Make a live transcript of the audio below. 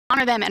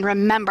honor them and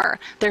remember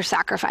their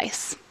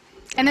sacrifice.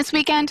 And this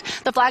weekend,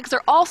 the flags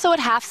are also at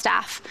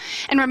half-staff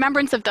in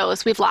remembrance of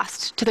those we've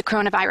lost to the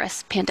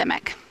coronavirus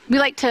pandemic. We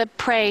like to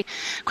pray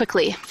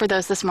quickly for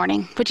those this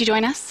morning. Would you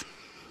join us?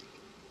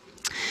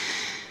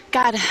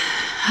 God,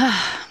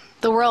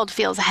 the world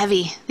feels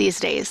heavy these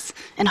days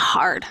and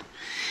hard.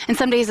 And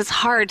some days it's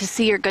hard to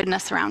see your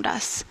goodness around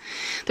us.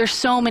 There's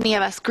so many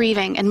of us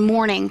grieving and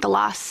mourning the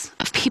loss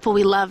of people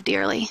we love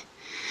dearly.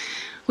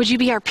 Would you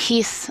be our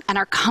peace and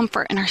our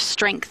comfort and our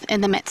strength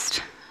in the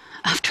midst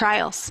of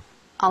trials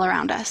all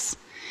around us?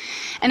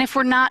 And if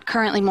we're not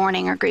currently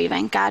mourning or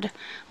grieving, God,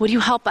 would you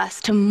help us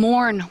to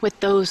mourn with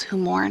those who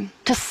mourn,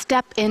 to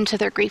step into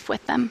their grief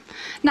with them,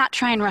 not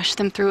try and rush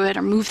them through it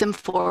or move them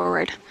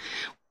forward?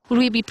 Would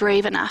we be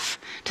brave enough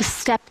to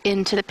step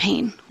into the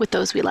pain with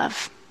those we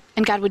love?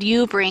 And God, would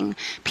you bring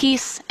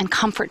peace and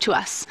comfort to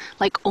us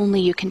like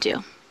only you can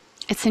do?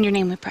 It's in your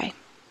name we pray.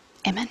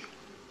 Amen.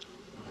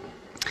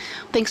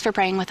 Thanks for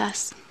praying with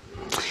us.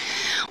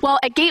 Well,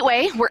 at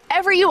Gateway,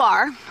 wherever you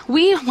are,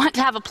 we want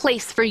to have a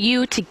place for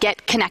you to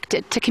get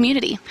connected to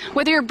community.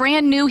 Whether you're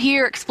brand new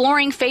here,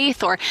 exploring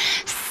faith, or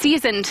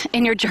seasoned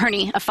in your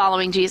journey of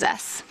following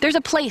Jesus, there's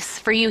a place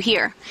for you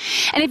here.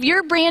 And if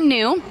you're brand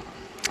new,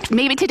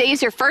 maybe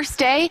today's your first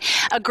day,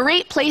 a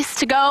great place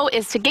to go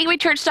is to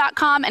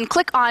gatewaychurch.com and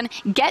click on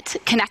Get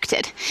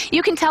Connected.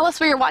 You can tell us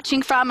where you're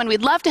watching from, and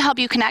we'd love to help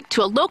you connect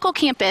to a local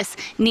campus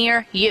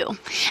near you.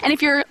 And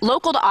if you're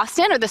local to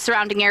Austin or the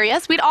surrounding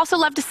areas, we'd also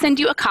love to send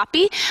you a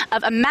copy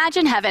of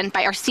Imagine Heaven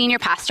by our senior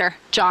pastor,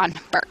 John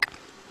Burke.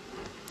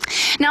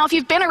 Now, if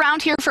you've been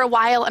around here for a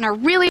while and are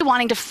really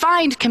wanting to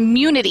find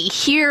community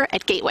here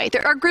at Gateway,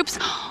 there are groups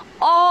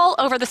all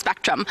over the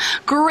spectrum.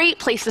 Great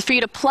places for you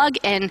to plug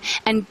in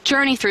and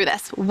journey through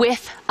this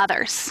with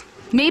others.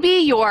 Maybe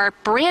you're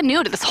brand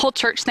new to this whole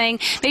church thing.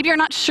 Maybe you're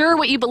not sure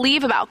what you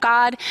believe about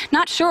God,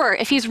 not sure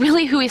if he's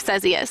really who he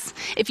says he is.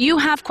 If you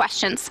have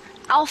questions,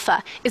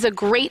 Alpha is a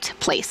great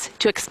place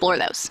to explore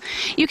those.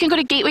 You can go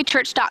to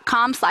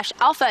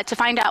gatewaychurch.com/alpha to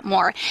find out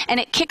more, and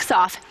it kicks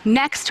off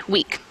next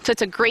week, so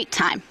it's a great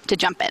time to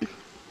jump in.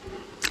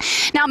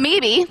 Now,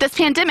 maybe this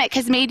pandemic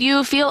has made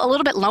you feel a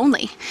little bit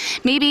lonely.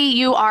 Maybe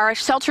you are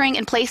sheltering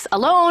in place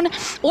alone,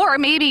 or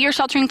maybe you're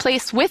sheltering in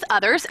place with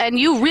others and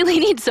you really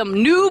need some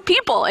new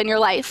people in your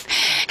life.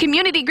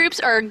 Community groups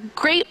are a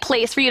great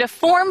place for you to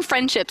form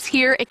friendships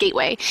here at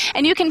Gateway,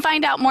 and you can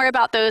find out more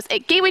about those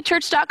at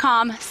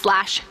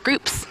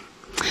gatewaychurch.com/groups.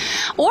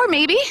 Or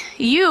maybe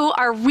you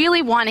are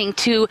really wanting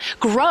to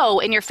grow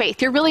in your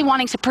faith. You're really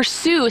wanting to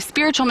pursue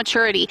spiritual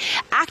maturity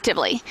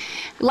actively.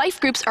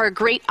 Life groups are a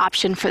great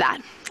option for that.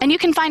 And you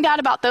can find out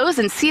about those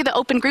and see the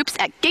open groups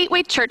at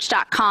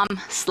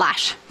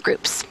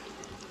gatewaychurch.com/groups.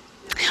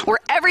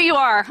 Wherever you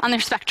are on the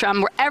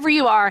spectrum, wherever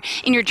you are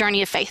in your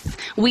journey of faith,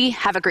 we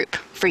have a group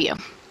for you.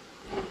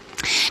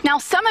 Now,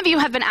 some of you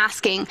have been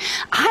asking,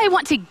 I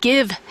want to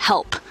give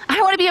help.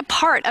 I want to be a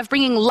part of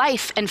bringing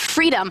life and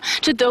freedom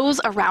to those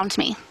around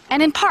me.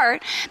 And in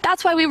part,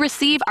 that's why we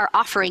receive our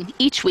offering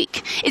each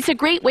week. It's a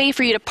great way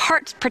for you to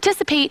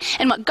participate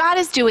in what God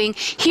is doing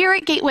here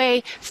at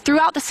Gateway,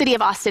 throughout the city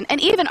of Austin,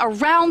 and even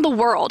around the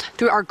world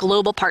through our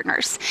global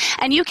partners.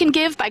 And you can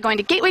give by going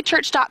to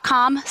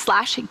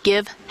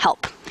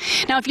gatewaychurch.com/give-help.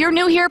 Now, if you're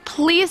new here,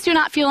 please do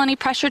not feel any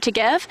pressure to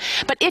give.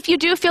 But if you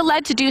do feel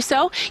led to do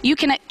so, you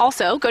can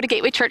also go to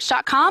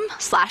gatewaychurch.com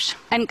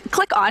and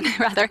click on,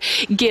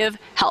 give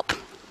help.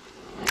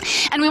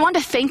 And we want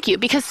to thank you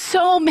because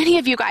so many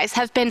of you guys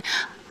have been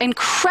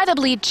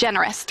incredibly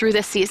generous through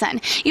this season.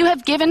 You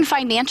have given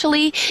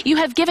financially, you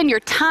have given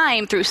your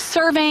time through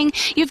serving,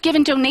 you've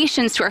given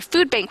donations to our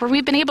food bank where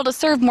we've been able to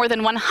serve more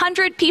than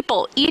 100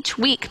 people each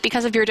week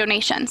because of your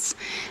donations.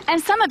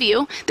 And some of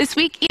you this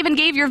week even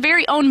gave your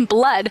very own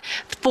blood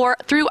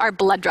through our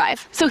blood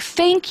drive. So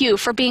thank you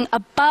for being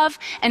above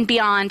and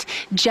beyond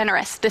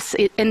generous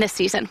in this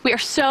season. We are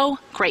so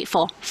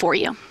grateful for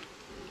you.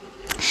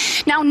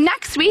 Now,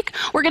 next week,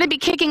 we're going to be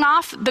kicking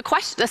off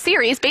the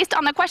series based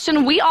on the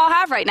question we all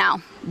have right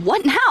now.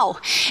 What now?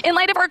 In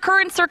light of our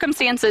current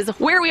circumstances,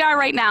 where we are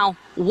right now,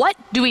 what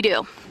do we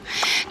do?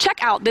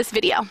 Check out this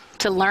video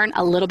to learn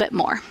a little bit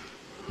more.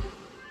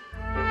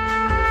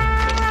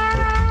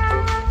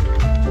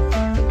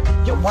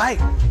 Yo, why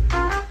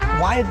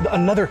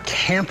another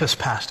campus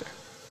pastor?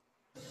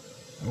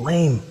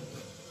 Lame.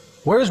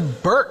 Where's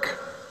Burke,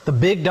 the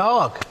big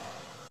dog?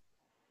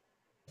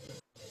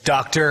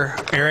 Dr.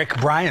 Eric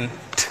Bryant.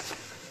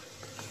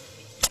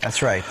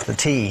 That's right, the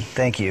T.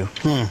 Thank you.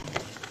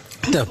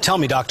 No, tell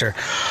me, Doctor,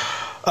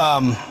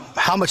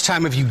 how much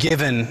time have you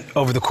given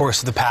over the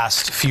course of the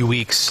past few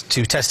weeks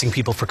to testing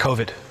people for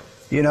COVID?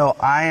 You know,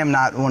 I am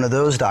not one of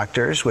those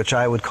doctors, which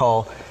I would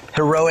call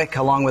heroic,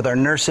 along with our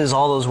nurses,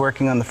 all those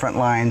working on the front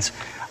lines.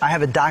 I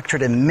have a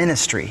doctorate in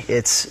ministry.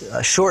 It's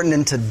shortened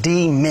into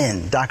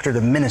D-Min, doctorate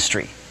of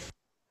ministry.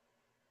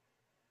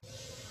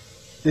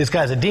 This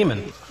guy's a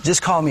demon.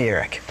 Just call me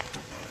Eric.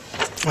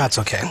 That's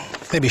okay.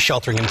 Maybe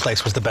sheltering in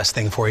place was the best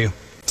thing for you.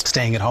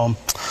 Staying at home.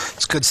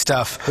 It's good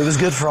stuff. It was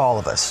good for all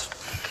of us.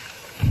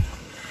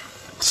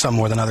 Some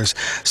more than others.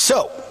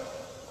 So,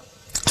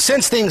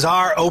 Since things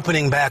are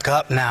opening back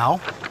up now,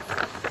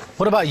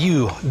 what about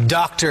you,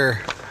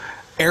 Dr.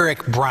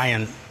 Eric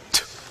Bryant?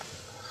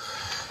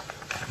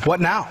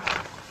 What now?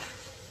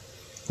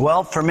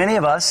 Well, for many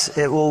of us,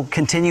 it will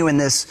continue in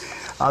this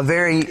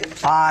very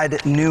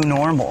odd new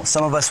normal.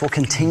 Some of us will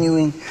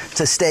continue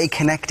to stay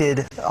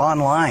connected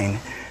online.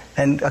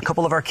 And a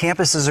couple of our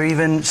campuses are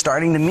even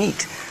starting to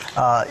meet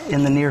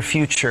in the near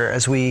future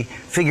as we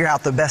figure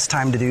out the best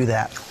time to do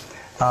that.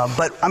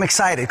 But I'm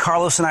excited.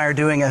 Carlos and I are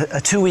doing a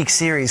 2-week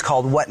series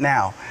called What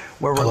Now,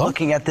 where we're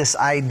looking at this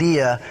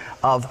idea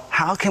of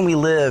how can we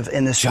live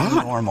in this new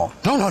normal.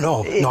 No,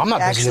 I'm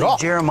not busy at all.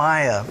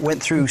 Jeremiah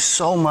went through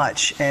so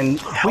much and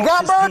helped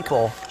got his Burke.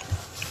 people.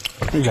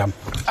 Good job.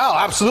 Oh,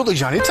 absolutely,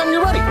 Johnny. Tell me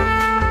you're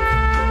ready.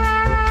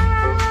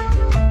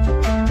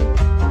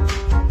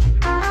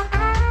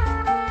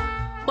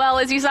 Well,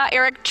 as you saw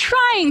Eric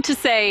trying to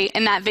say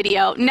in that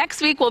video,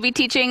 next week we'll be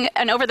teaching,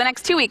 and over the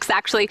next 2 weeks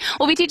actually,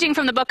 we'll be teaching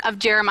from the book of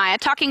Jeremiah,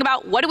 talking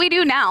about what do we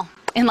do now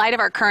in light of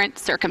our current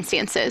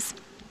circumstances.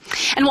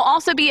 And we'll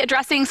also be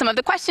addressing some of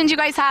the questions you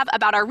guys have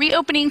about our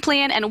reopening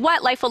plan and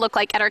what life will look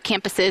like at our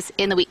campuses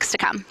in the weeks to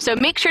come. So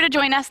make sure to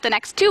join us the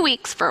next 2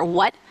 weeks for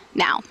What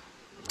Now?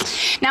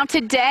 Now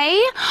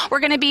today,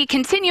 we're going to be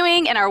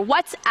continuing in our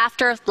What's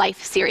After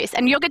Life series,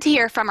 and you'll get to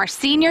hear from our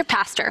senior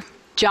pastor,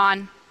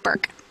 John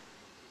Burke.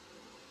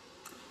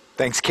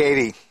 Thanks,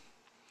 Katie.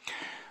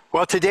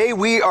 Well, today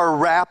we are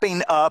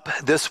wrapping up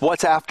this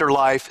What's After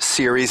Life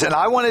series, and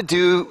I want to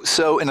do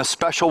so in a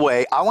special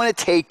way. I want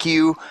to take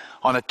you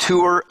on a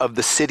tour of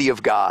the city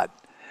of God.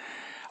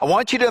 I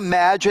want you to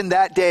imagine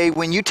that day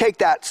when you take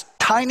that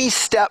tiny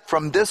step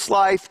from this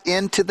life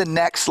into the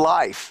next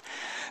life.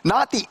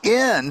 Not the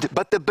end,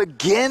 but the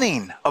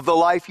beginning of the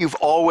life you've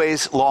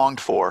always longed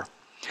for.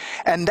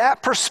 And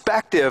that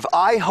perspective,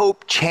 I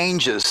hope,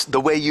 changes the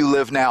way you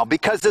live now.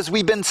 Because as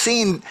we've been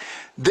seeing,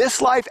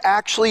 this life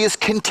actually is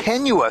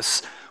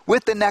continuous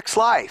with the next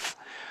life.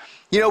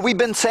 You know, we've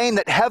been saying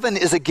that heaven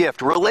is a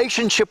gift.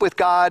 Relationship with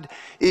God,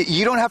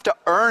 you don't have to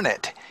earn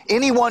it.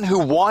 Anyone who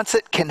wants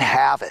it can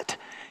have it.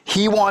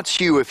 He wants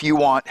you if you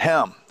want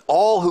him.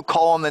 All who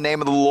call on the name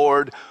of the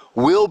Lord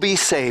will be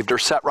saved or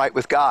set right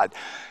with God.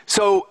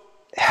 So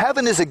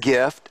heaven is a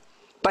gift,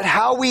 but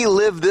how we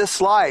live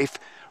this life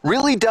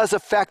really does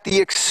affect the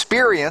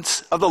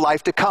experience of the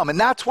life to come. And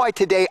that's why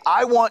today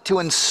I want to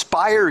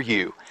inspire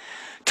you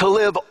to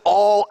live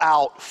all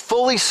out,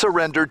 fully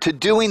surrendered to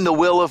doing the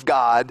will of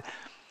God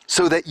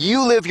so that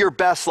you live your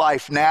best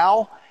life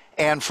now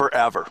and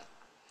forever.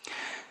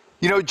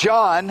 You know,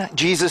 John,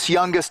 Jesus'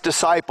 youngest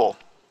disciple,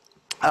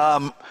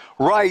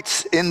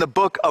 writes in the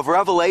book of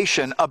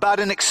Revelation about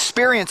an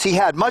experience he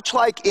had, much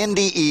like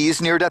NDEs,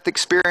 near-death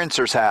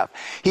experiencers have.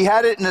 He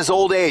had it in his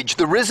old age.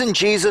 The risen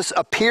Jesus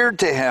appeared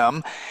to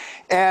him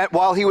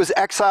while he was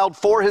exiled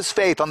for his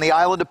faith on the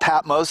island of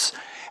Patmos,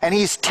 and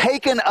he's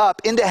taken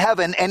up into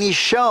heaven, and he's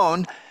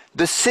shown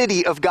the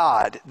city of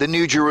God, the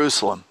New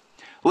Jerusalem.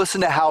 Listen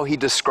to how he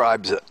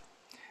describes it.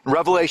 In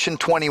Revelation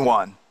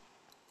 21.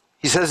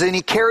 He says, "And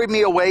he carried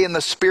me away in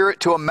the spirit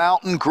to a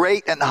mountain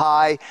great and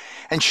high,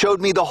 and showed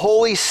me the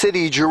holy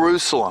city,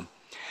 Jerusalem.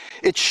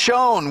 It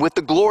shone with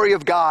the glory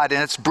of God,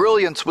 and its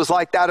brilliance was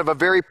like that of a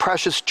very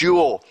precious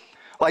jewel,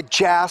 like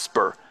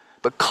jasper,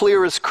 but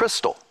clear as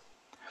crystal.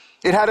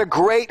 It had a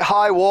great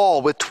high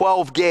wall with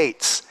 12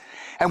 gates,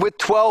 and with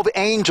 12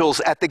 angels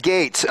at the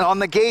gates. And on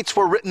the gates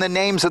were written the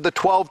names of the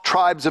 12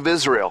 tribes of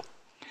Israel.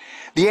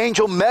 The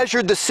angel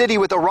measured the city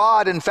with a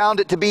rod and found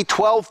it to be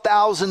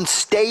 12,000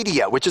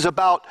 stadia, which is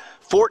about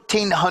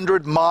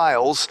 1,400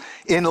 miles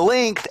in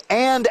length,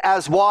 and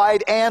as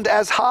wide and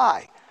as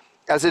high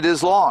as it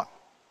is long.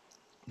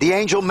 The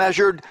angel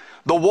measured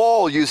the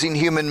wall using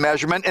human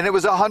measurement, and it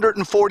was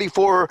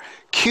 144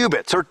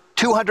 cubits, or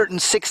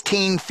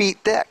 216 feet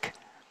thick.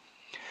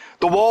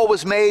 The wall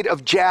was made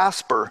of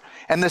jasper,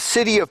 and the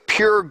city of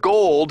pure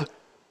gold,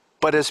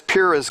 but as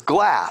pure as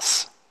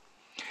glass.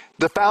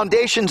 The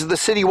foundations of the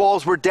city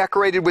walls were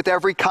decorated with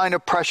every kind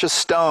of precious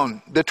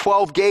stone. The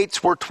 12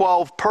 gates were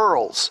 12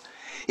 pearls,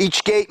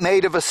 each gate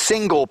made of a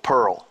single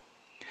pearl.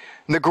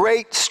 And the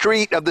great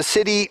street of the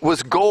city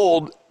was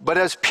gold, but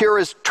as pure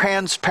as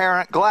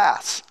transparent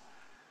glass.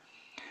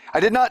 I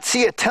did not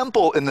see a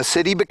temple in the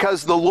city,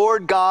 because the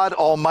Lord God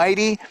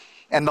Almighty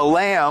and the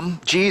Lamb,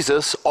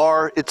 Jesus,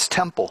 are its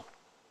temple.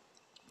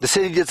 The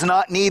city does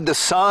not need the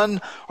sun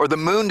or the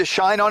moon to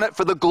shine on it,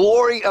 for the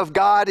glory of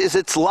God is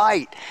its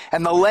light,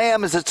 and the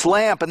Lamb is its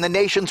lamp, and the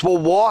nations will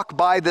walk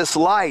by this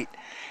light,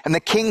 and the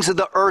kings of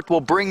the earth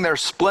will bring their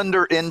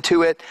splendor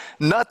into it.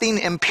 Nothing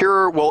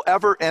impure will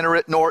ever enter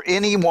it, nor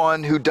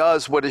anyone who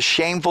does what is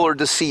shameful or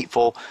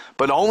deceitful,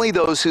 but only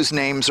those whose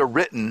names are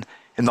written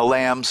in the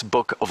Lamb's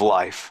book of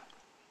life."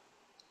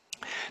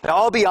 Now,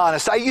 I'll be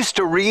honest, I used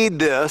to read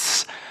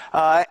this,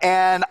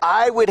 and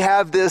I would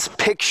have this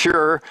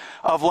picture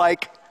of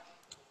like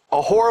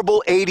a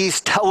horrible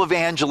 80s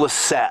televangelist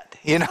set,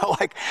 you know,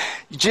 like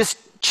just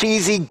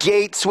cheesy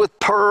gates with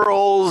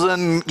pearls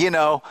and, you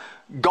know,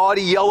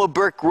 gaudy yellow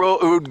brick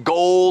road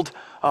gold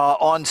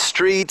on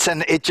streets,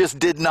 and it just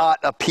did not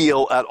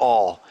appeal at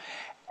all.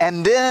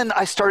 And then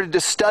I started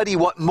to study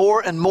what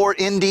more and more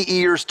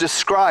NDEers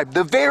describe.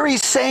 The very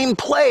same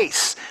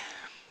place.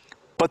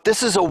 But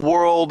this is a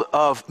world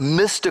of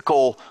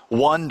mystical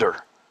wonder.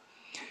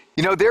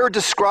 You know, they're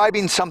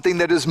describing something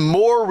that is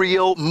more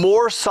real,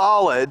 more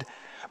solid,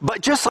 but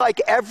just like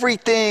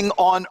everything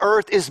on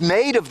earth is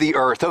made of the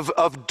earth,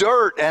 of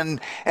dirt and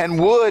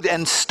wood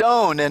and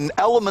stone and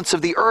elements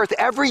of the earth,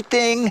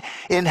 everything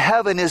in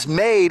heaven is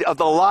made of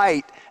the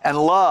light and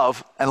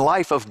love and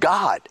life of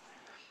God.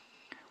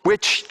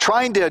 Which,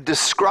 trying to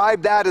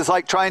describe that is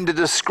like trying to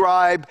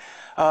describe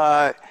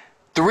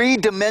 3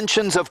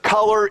 dimensions of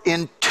color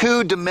in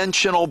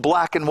 2-dimensional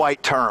black and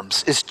white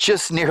terms. It's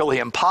just nearly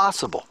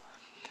impossible.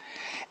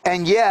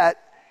 And yet,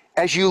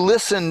 as you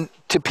listen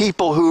to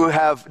people who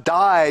have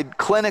died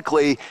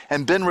clinically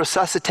and been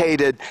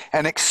resuscitated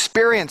and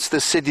experienced the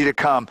city to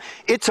come,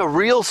 it's a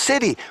real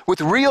city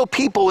with real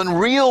people and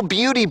real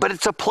beauty, but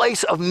it's a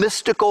place of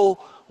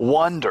mystical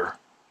wonder.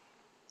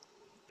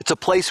 It's a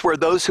place where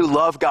those who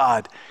love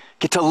God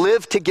get to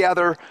live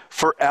together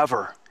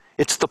forever.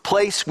 It's the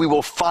place we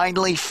will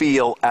finally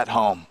feel at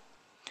home.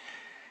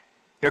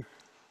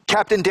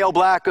 Captain Dale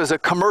Black was a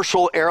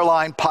commercial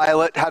airline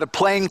pilot, had a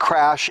plane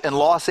crash in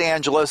Los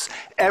Angeles.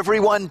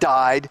 Everyone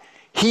died.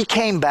 He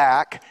came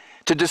back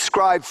to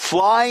describe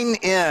flying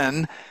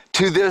in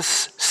to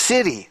this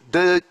city,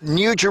 the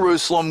New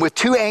Jerusalem, with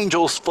 2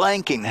 angels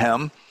flanking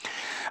him.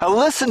 Now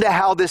listen to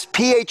how this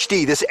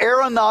PhD, this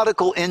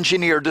aeronautical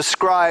engineer,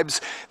 describes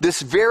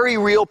this very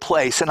real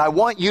place. And I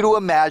want you to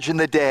imagine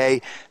the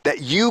day that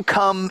you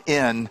come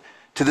in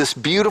to this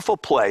beautiful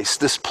place,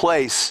 this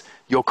place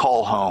you'll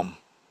call home.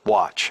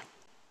 Watch.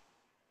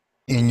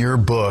 In your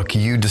book,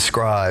 you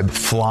describe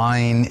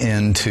flying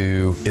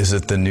into, is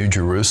it the New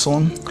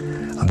Jerusalem?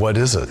 What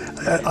is it?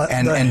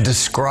 And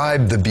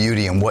describe the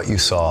beauty and what you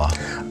saw.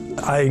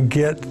 I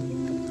get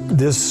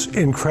this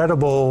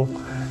incredible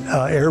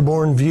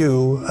airborne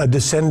view, a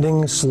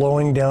descending,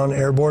 slowing down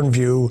airborne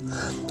view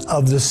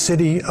of the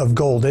city of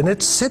gold. And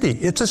it's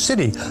a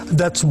city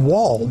that's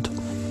walled.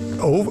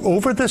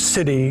 Over the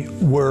city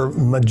were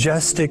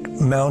majestic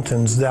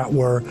mountains that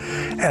were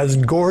as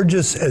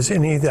gorgeous as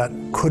any that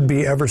could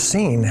be ever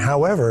seen.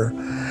 However,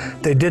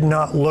 they did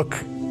not look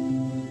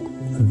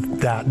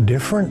that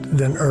different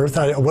than Earth.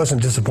 I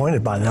wasn't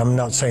disappointed by them. I'm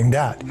not saying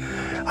that.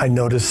 I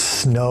noticed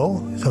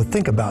snow. So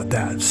think about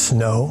that.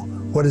 Snow.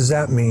 What does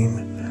that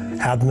mean?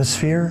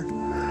 Atmosphere?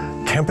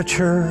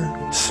 Temperature?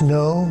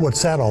 Snow?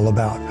 What's that all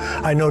about?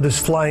 I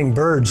noticed flying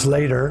birds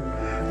later.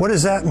 What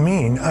does that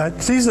mean?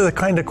 These are the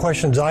kind of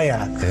questions I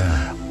ask.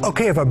 Yeah.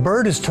 Okay, if a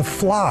bird is to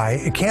fly,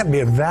 it can't be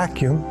a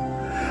vacuum.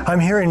 I'm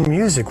hearing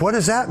music. What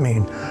does that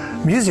mean?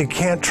 Music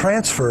can't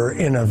transfer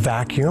in a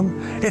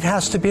vacuum. It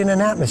has to be in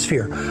an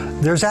atmosphere.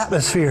 There's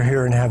atmosphere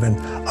here in heaven.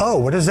 Oh,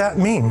 what does that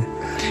mean?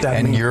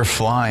 You're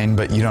flying,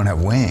 but you don't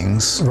have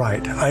wings.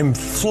 Right. I'm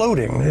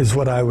floating is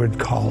what I would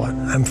call it.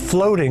 I'm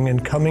floating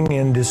and coming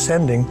in,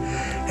 descending.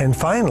 And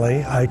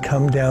finally, I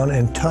come down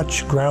and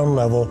touch ground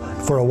level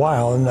for a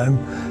while, and I'm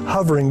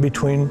hovering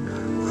between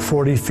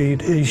 40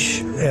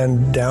 feet-ish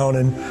and down.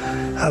 And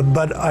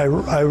but I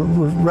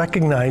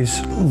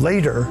recognize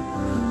later,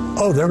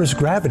 oh, there was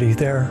gravity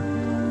there.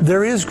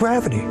 There is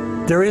gravity.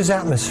 There is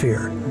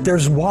atmosphere.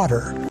 There's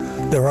water.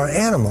 There are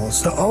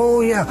animals.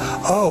 Oh, yeah.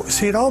 Oh,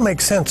 see, it all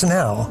makes sense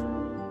now.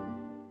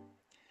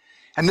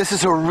 And this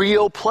is a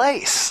real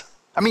place.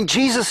 I mean,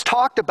 Jesus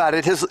talked about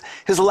it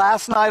his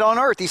last night on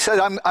earth. He said,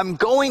 I'm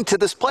going to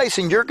this place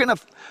and you're going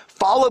to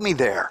follow me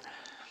there.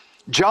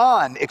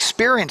 John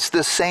experienced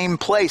this same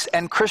place,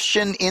 and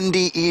Christian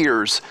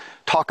NDEers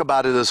talk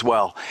about it as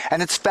well.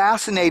 And it's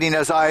fascinating,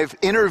 as I've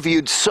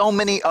interviewed so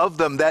many of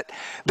them, that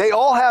they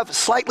all have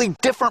slightly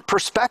different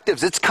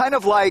perspectives. It's kind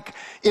of like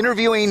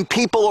interviewing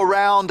people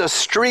around a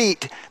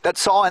street that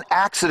saw an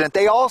accident.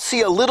 They all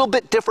see a little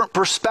bit different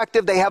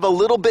perspective. They have a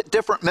little bit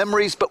different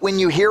memories, but when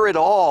you hear it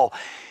all,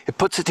 it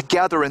puts it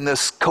together in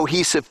this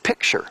cohesive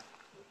picture.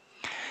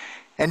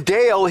 And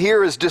Dale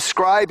here is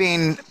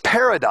describing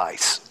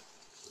paradise.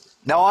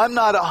 Now, I'm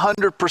not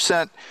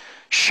 100%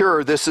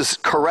 sure this is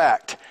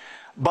correct,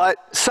 but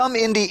some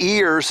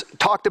NDEers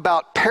talked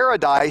about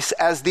paradise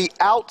as the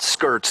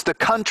outskirts, the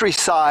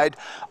countryside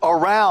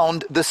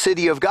around the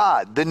city of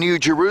God, the New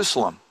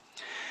Jerusalem.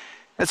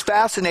 It's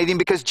fascinating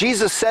because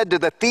Jesus said to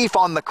the thief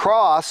on the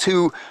cross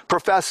who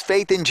professed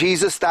faith in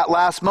Jesus that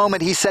last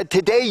moment, he said,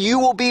 "Today you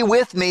will be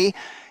with me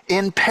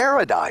in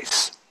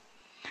paradise."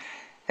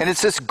 And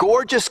it's this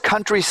gorgeous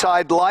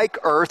countryside like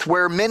earth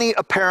where many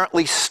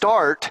apparently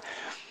start,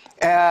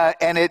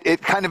 and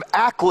it kind of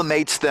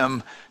acclimates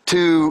them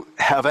to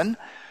heaven.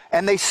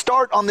 And they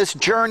start on this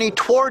journey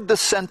toward the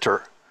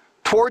center,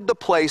 toward the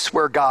place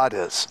where God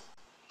is.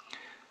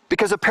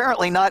 Because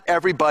apparently not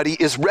everybody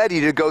is ready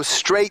to go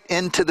straight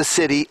into the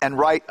city and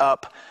right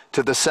up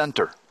to the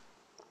center.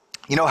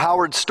 You know,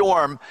 Howard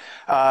Storm,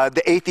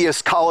 the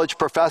atheist college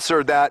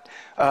professor that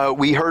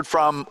we heard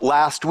from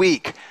last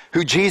week,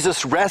 who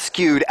Jesus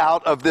rescued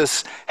out of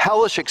this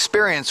hellish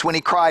experience when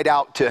he cried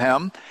out to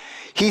him,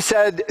 he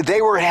said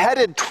they were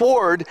headed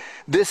toward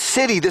this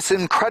city, this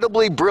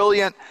incredibly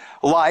brilliant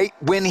light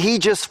when he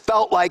just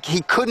felt like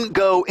he couldn't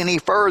go any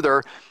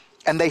further,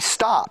 and they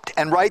stopped.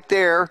 And right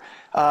there,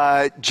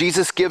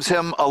 Jesus gives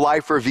him a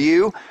life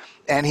review,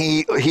 and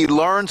he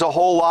learns a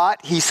whole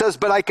lot. He says,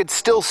 but I could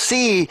still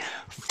see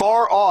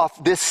far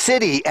off this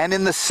city, and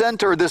in the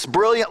center, this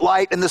brilliant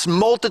light and this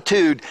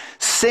multitude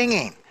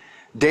singing.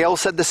 Dale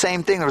said the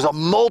same thing. There was a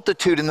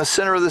multitude in the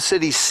center of the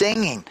city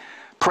singing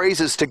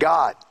praises to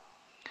God.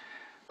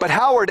 But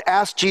Howard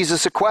asked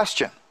Jesus a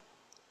question.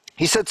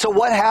 He said, so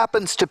what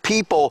happens to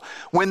people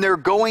when they're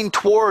going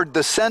toward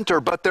the center,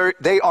 but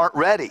they aren't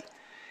ready?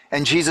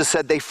 And Jesus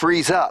said, they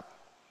freeze up.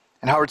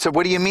 And Howard said,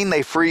 what do you mean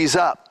they freeze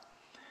up?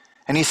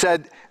 And he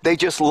said, they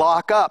just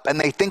lock up and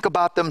they think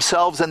about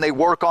themselves and they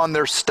work on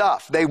their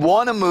stuff. They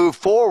want to move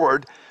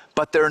forward,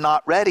 but they're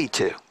not ready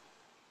to.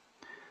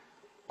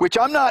 Which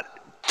I'm not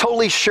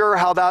totally sure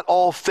how that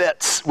all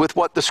fits with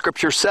what the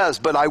scripture says,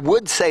 but I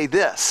would say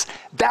this.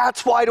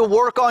 That's why to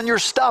work on your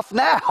stuff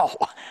now.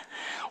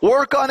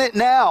 Work on it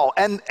now.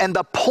 And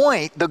the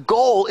point, the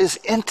goal is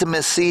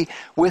intimacy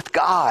with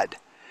God.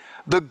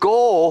 The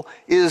goal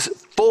is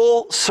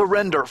full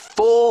surrender,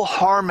 full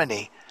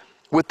harmony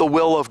with the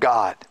will of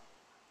God.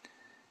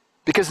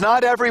 Because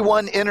not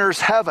everyone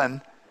enters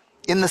heaven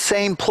in the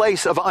same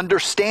place of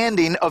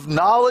understanding, of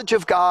knowledge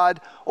of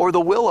God or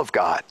the will of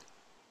God.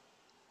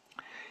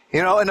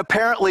 You know, and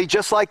apparently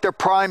just like their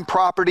prime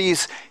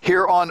properties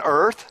here on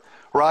earth,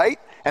 right?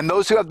 And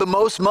those who have the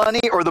most money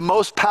or the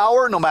most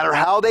power, no matter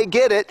how they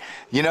get it,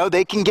 you know,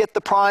 they can get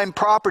the prime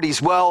properties.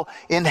 Well,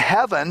 in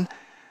heaven,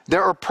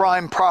 there are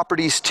prime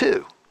properties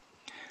too.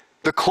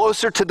 The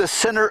closer to the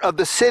center of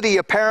the city,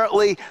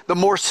 apparently, the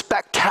more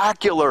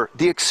spectacular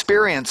the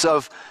experience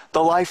of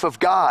the life of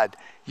God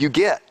you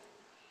get.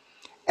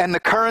 And the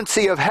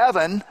currency of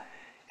heaven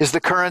is the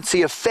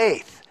currency of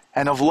faith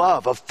and of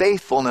love, of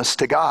faithfulness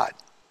to God.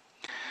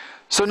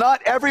 So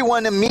not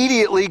everyone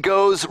immediately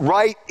goes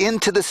right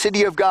into the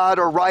city of God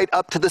or right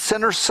up to the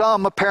center.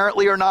 Some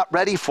apparently are not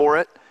ready for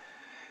it.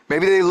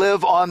 Maybe they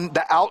live on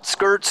the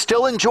outskirts,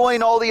 still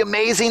enjoying all the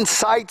amazing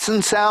sights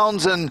and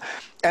sounds and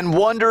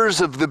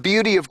wonders of the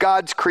beauty of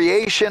God's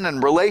creation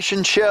and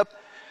relationship.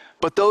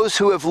 But those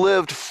who have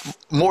lived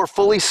more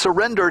fully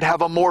surrendered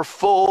have a more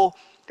full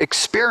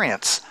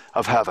experience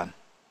of heaven.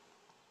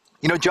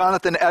 You know,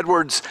 Jonathan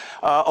Edwards,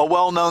 a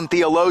well-known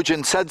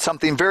theologian, said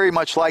something very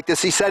much like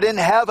this. He said, in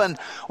heaven,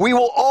 we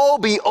will all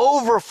be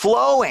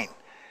overflowing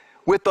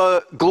with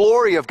the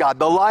glory of God,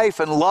 the life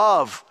and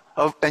love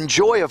and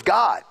joy of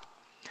God.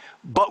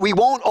 But we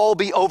won't all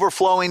be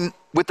overflowing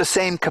with the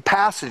same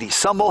capacity.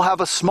 Some will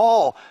have a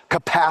small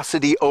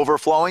capacity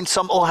overflowing.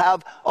 Some will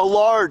have a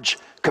large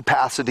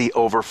capacity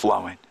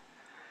overflowing.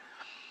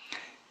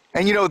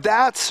 And you know,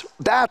 that's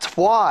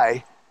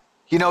why,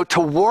 you know, to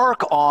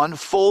work on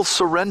full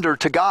surrender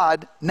to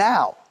God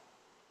now.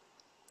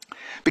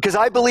 Because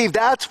I believe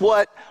that's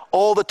what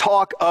all the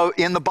talk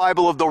in the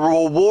Bible of the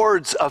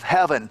rewards of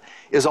heaven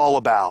is all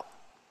about.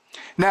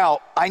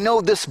 Now, I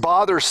know this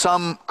bothers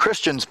some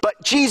Christians,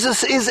 but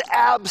Jesus is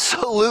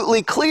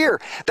absolutely clear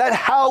that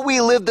how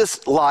we live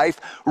this life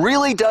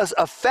really does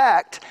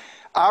affect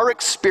our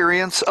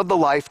experience of the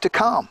life to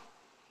come.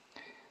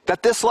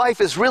 That this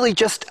life is really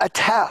just a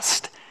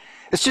test.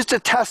 It's just a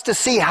test to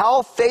see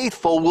how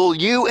faithful will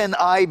you and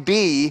I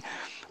be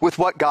with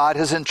what God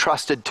has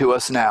entrusted to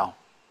us now.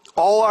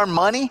 All our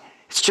money,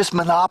 it's just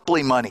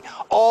monopoly money.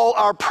 All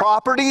our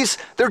properties,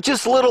 they're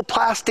just little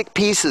plastic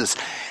pieces.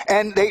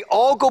 And they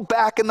all go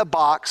back in the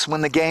box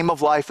when the game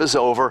of life is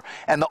over.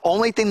 And the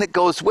only thing that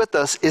goes with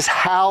us is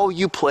how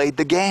you played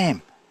the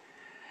game.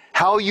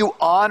 How you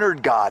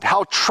honored God.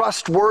 How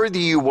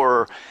trustworthy you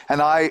were,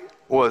 and I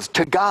was,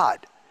 to God.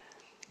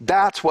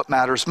 That's what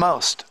matters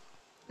most.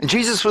 And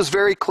Jesus was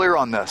very clear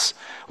on this.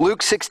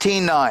 Luke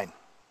 16:9.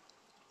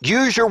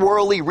 Use your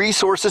worldly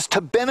resources to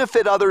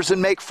benefit others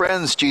and make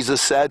friends, Jesus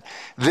said.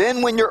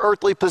 Then when your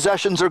earthly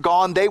possessions are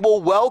gone, they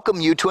will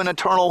welcome you to an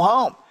eternal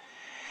home.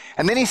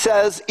 And then he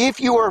says, if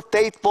you are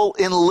faithful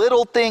in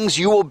little things,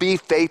 you will be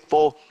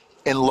faithful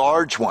in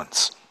large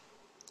ones.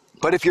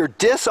 But if you're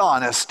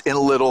dishonest in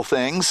little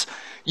things,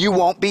 you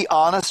won't be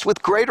honest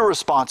with greater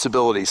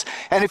responsibilities.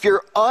 And if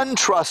you're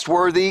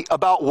untrustworthy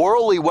about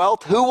worldly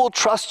wealth, who will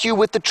trust you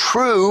with the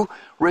true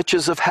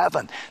riches of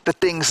heaven, the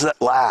things that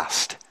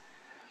last?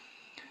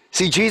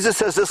 See, Jesus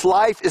says this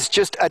life is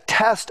just a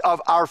test of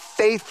our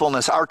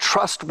faithfulness, our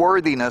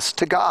trustworthiness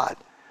to God.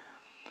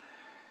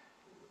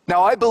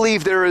 Now, I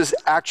believe there is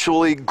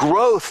actually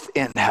growth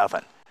in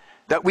heaven,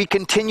 that we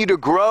continue to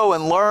grow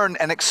and learn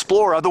and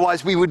explore.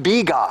 Otherwise, we would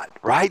be God,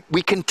 right?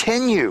 We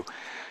continue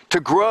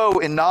to grow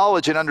in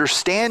knowledge and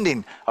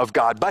understanding of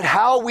God. But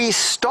how we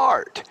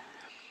start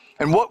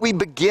and what we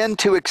begin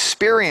to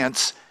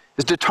experience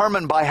is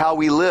determined by how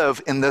we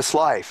live in this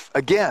life.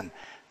 Again,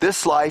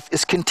 this life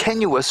is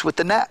continuous with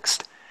the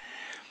next.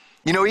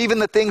 You know, even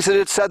the things that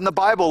it said in the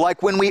Bible,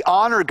 like when we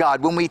honor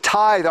God, when we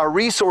tithe our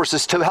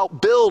resources to help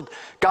build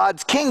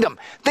God's kingdom.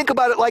 Think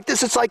about it like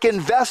this. It's like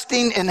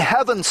investing in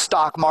heaven's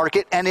stock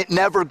market and it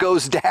never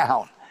goes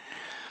down.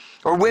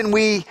 Or when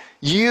we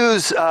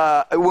use,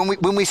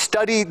 when we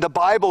study the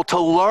Bible to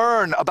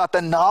learn about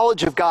the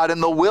knowledge of God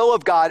and the will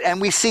of God, and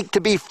we seek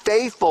to be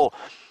faithful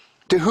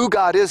to who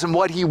God is and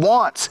what he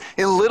wants,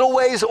 in little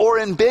ways or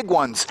in big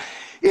ones,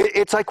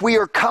 it's like we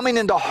are coming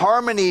into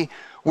harmony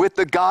with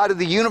the God of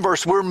the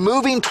universe. We're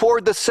moving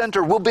toward the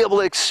center. We'll be able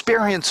to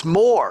experience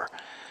more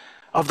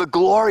of the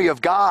glory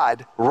of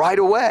God right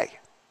away.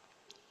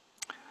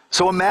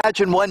 So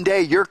imagine one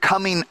day you're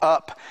coming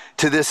up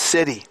to this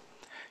city.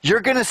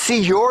 You're going to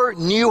see your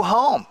new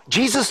home.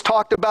 Jesus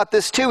talked about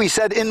this too. He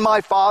said, in my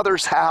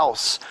Father's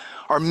house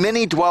are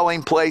many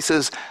dwelling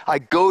places. I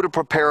go to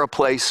prepare a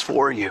place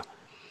for you.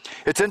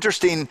 It's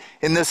interesting,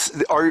 in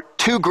this are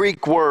two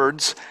Greek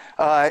words.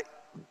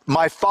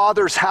 My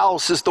Father's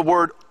house is the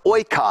word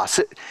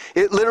oikos.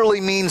 It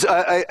literally means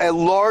a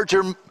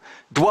larger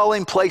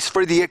dwelling place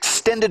for the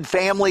extended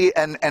family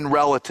and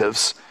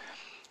relatives.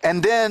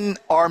 And then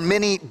are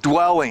many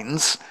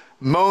dwellings,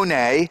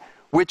 mone,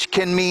 which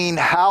can mean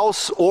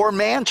house or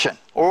mansion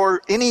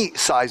or any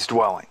size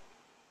dwelling.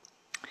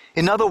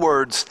 In other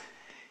words,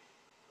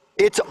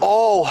 it's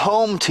all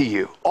home to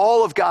you.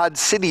 All of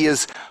God's city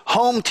is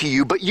home to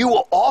you, but you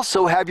will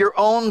also have your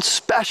own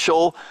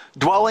special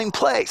dwelling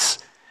place,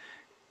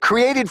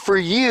 created for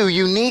you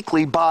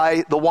uniquely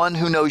by the one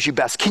who knows you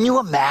best. Can you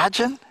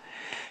imagine?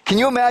 Can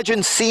you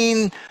imagine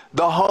seeing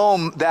the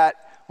home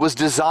that was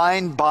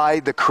designed by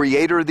the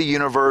creator of the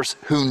universe,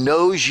 who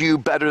knows you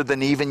better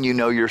than even you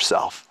know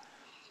yourself?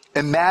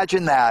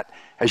 Imagine that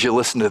as you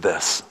listen to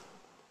this.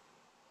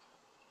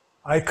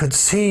 I could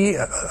see,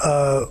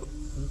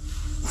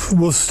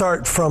 we'll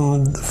start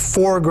from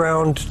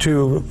foreground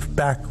to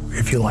back,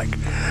 if you like.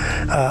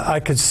 I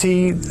could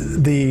see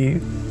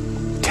the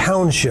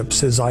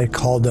townships, as I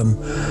call them,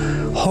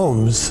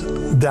 homes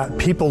that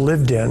people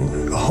lived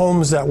in,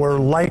 homes that were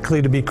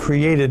likely to be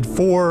created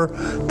for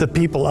the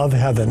people of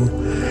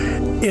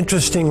heaven.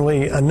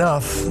 Interestingly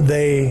enough,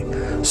 they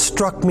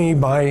struck me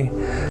by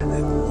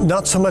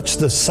not so much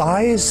the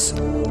size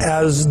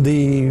as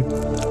the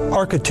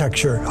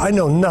architecture. I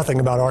know nothing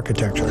about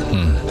architecture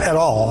at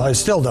all. I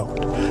still don't.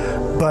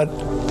 But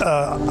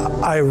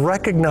I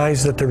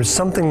recognize that there is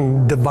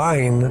something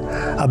divine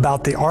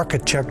about the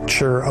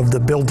architecture of the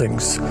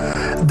buildings.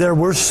 There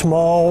were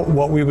small,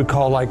 what we would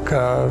call like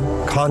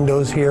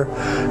condos here.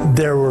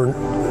 There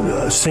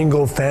were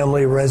single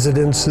family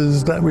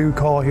residences that we would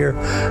call here.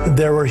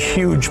 There were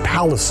huge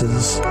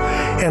palaces.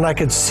 And I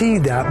could see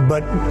that,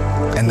 but...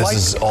 And this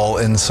is all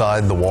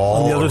inside the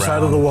wall? On the other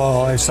side of the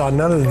wall. I saw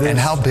none of this. And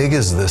how big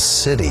is this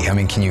city? I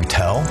mean, can you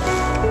tell?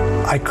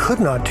 I could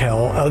not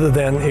tell, other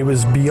than it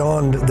was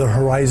beyond the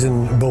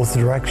horizon both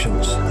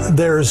directions.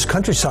 There's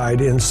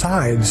countryside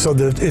inside, so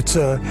that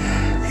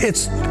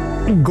it's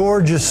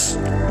gorgeous,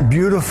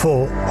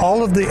 beautiful,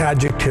 all of the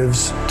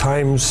adjectives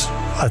times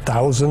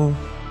 1,000.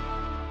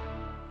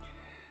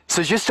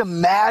 So just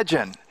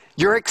imagine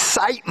your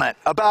excitement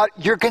about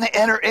you're going to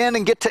enter in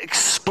and get to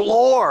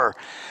explore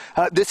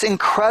this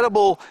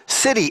incredible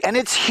city. And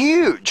it's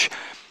huge.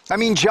 I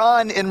mean,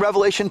 John in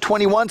Revelation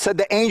 21 said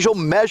the angel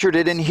measured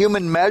it in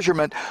human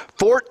measurement,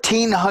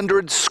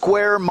 1,400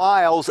 square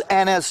miles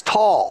and as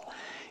tall.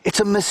 It's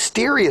a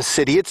mysterious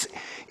city.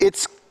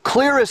 It's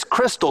clear as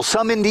crystal.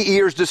 Some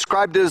NDEers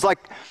described it as like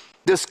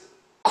this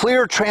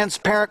clear,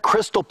 transparent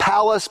crystal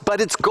palace,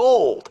 but it's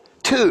gold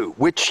too,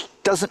 which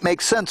doesn't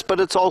make sense, but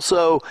it's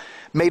also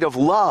made of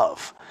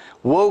love,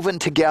 woven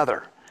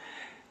together.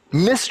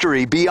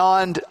 Mystery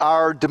beyond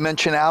our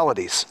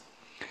dimensionalities.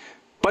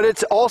 But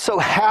it's also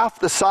half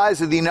the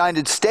size of the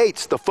United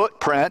States, the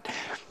footprint,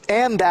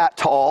 and that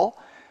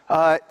tall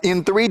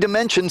in 3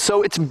 dimensions.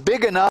 So it's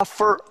big enough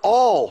for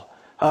all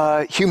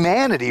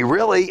humanity,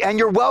 really. And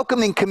your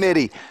welcoming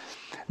committee,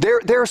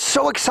 they're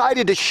so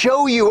excited to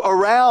show you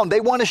around.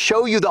 They want to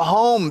show you the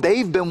home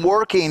they've been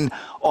working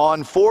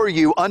on for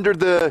you under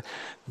the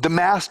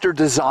master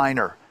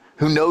designer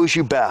who knows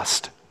you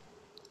best.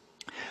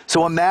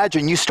 So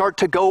imagine you start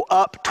to go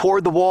up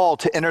toward the wall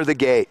to enter the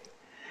gate.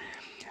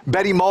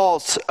 Betty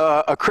Maltz,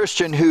 a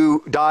Christian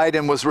who died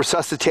and was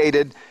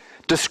resuscitated,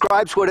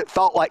 describes what it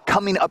felt like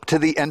coming up to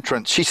the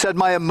entrance. She said,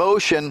 my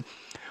emotion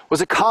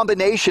was a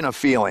combination of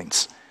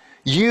feelings: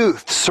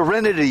 youth,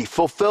 serenity,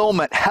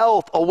 fulfillment,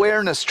 health,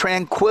 awareness,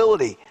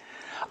 tranquility.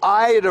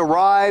 I had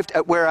arrived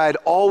at where I had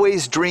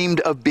always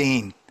dreamed of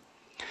being.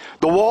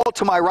 The wall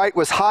to my right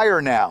was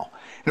higher now,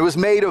 and it was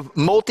made of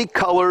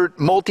multicolored,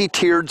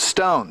 multi-tiered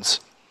stones.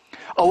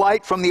 A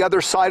light from the other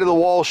side of the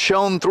wall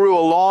shone through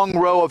a long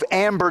row of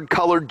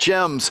amber-colored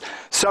gems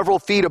several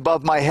feet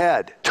above my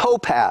head.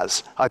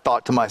 Topaz, I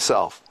thought to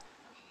myself.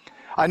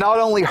 I not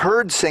only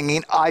heard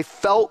singing, I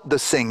felt the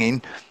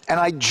singing, and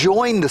I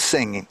joined the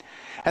singing.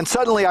 And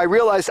suddenly I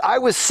realized I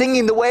was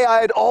singing the way I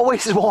had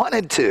always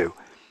wanted to,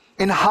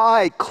 in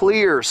high,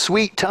 clear,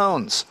 sweet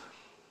tones.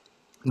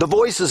 The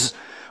voices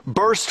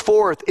burst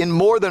forth in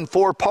more than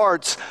 4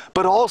 parts,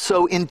 but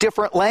also in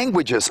different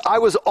languages. I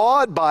was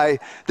awed by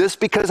this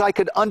because I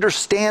could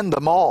understand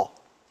them all.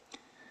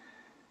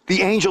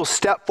 The angel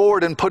stepped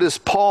forward and put his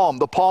palm,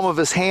 the palm of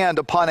his hand,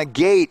 upon a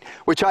gate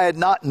which I had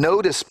not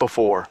noticed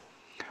before.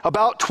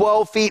 About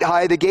 12 feet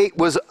high, the gate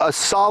was a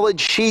solid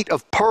sheet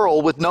of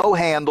pearl with no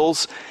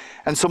handles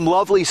and some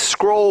lovely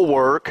scroll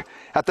work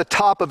at the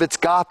top of its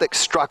Gothic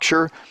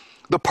structure.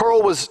 The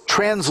pearl was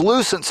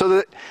translucent so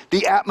that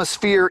the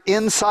atmosphere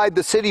inside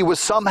the city was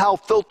somehow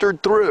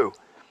filtered through.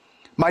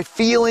 My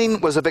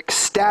feeling was of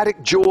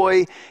ecstatic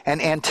joy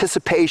and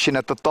anticipation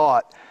at the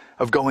thought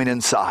of going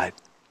inside.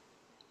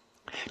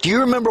 Do you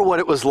remember what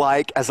it was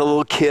like as a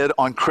little kid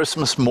on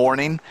Christmas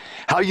morning?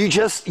 How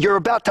you're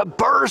about to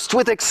burst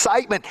with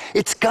excitement.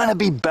 It's gonna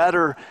be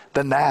better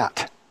than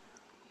that.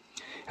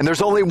 And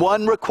there's only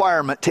one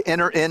requirement to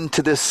enter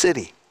into this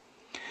city.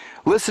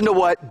 Listen to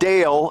what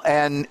Dale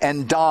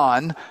and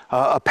Don,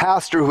 a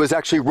pastor who was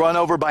actually run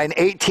over by an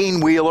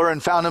 18-wheeler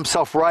and found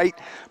himself right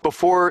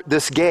before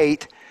this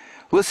gate.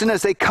 Listen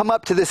as they come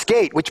up to this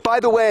gate, which, by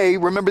the way,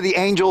 remember the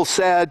angel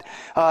said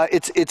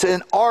it's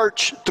an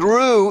arch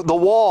through the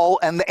wall,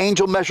 and the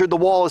angel measured the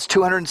wall as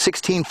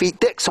 216 feet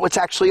thick, so it's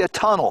actually a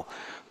tunnel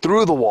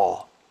through the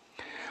wall.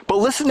 But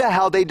listen to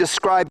how they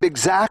describe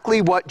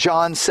exactly what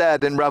John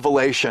said in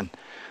Revelation.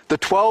 The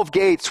 12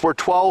 gates were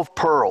 12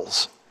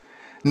 pearls.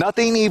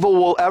 Nothing evil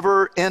will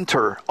ever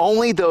enter,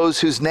 only those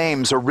whose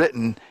names are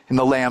written in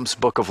the Lamb's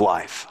book of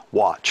life.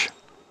 Watch.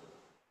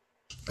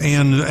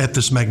 And at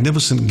this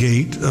magnificent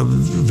gate, a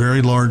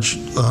very large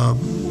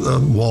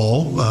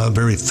wall,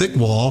 very thick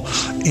wall,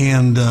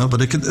 and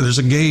there's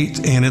a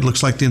gate, and it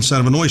looks like the inside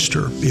of an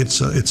oyster.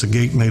 It's a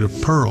gate made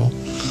of pearl,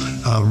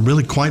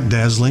 really quite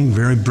dazzling,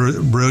 very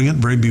brilliant,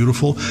 very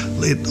beautiful.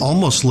 It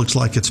almost looks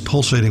like it's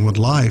pulsating with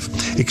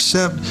life,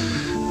 except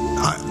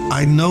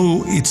I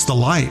know it's the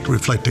light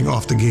reflecting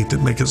off the gate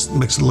that makes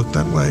it look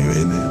that way.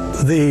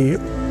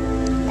 The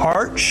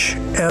arch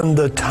and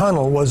the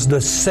tunnel was the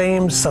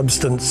same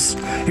substance.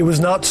 It was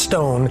not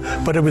stone,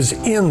 but it was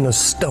in the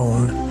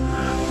stone.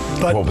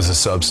 But what was the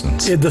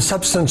substance? The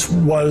substance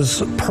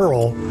was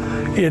pearl.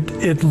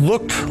 It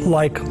looked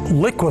like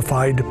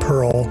liquefied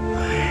pearl.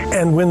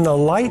 And when the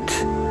light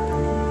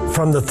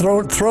from the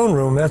throne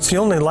room, that's the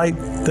only light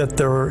that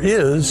there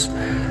is,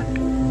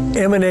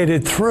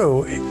 emanated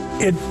through,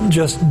 it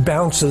just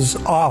bounces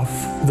off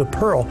the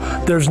pearl.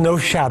 There's no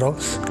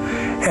shadows,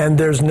 and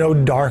there's no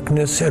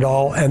darkness at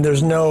all, and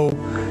there's no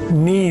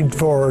need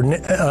for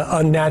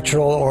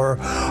unnatural or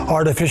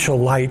artificial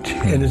light.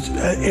 And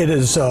it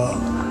is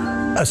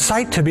a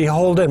sight to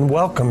behold, and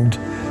welcomed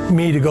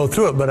me to go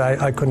through it, but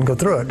I couldn't go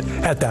through it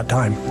at that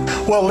time.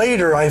 Well,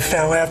 later I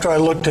found, after I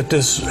looked at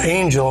this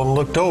angel and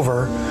looked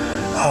over,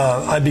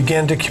 I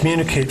began to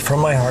communicate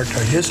from my heart to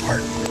his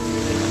heart.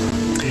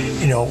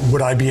 You know,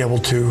 would I be able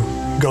to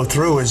go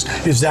through?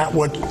 Is that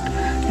what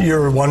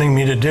you're wanting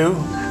me to do?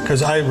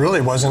 Because I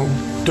really wasn't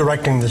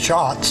directing the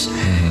shots,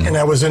 and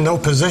I was in no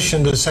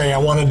position to say I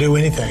want to do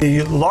anything.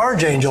 The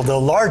large angel, the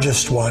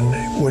largest one,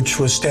 which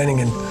was standing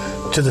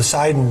to the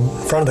side in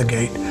front of the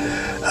gate,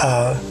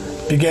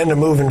 began to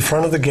move in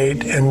front of the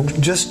gate,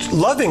 and just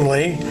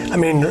lovingly, I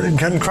mean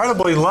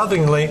incredibly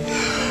lovingly,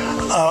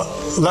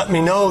 let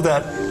me know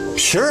that,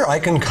 sure, I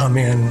can come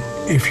in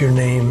if your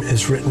name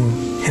is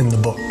written in the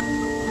book.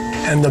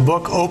 And the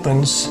book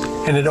opens,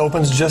 and it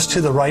opens just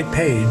to the right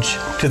page,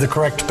 to the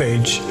correct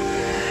page.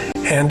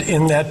 And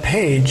in that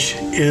page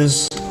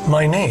is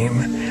my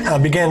name. I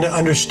began to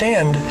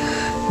understand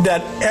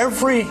that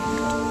every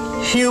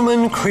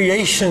human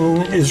creation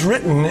is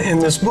written in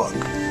this book.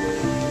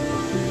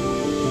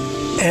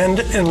 And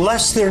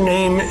unless their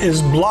name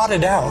is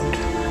blotted out,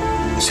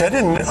 see, I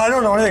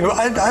don't know anything,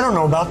 I don't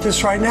know about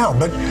this right now,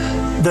 but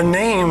the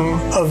name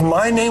of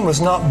my name was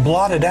not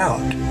blotted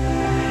out.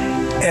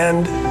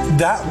 And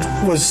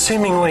that was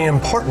seemingly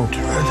important.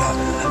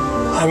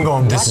 I'm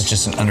going, this is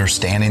just an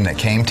understanding that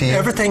came to you?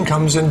 Everything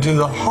comes into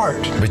the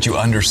heart. But you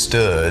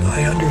understood.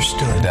 I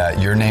understood.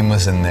 That your name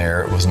was in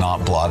there, it was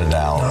not blotted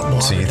out. Not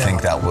blotted so you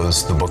think out. that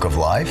was the book of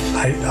life?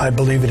 I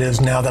believe it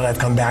is now that I've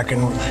come back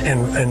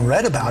and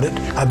read about it.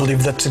 I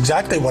believe that's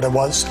exactly what it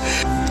was.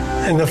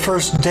 And the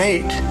first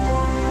date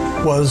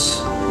was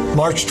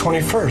March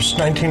 21st,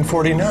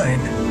 1949.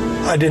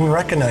 I didn't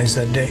recognize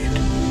that date.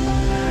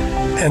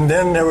 And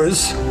then there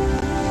was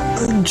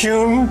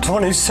June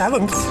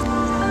 27th,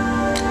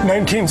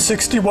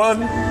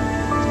 1961.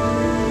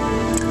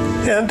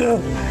 And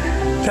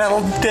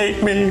that'll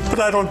date me, but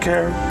I don't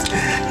care.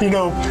 You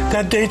know,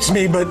 that dates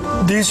me,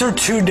 but these are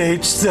two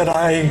dates that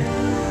I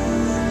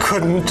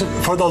couldn't,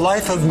 for the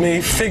life of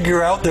me,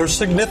 figure out their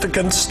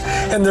significance,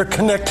 and they're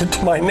connected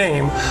to my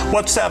name.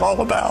 What's that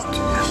all about?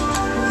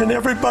 And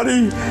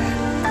everybody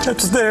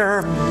that's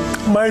there,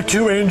 my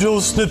two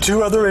angels, the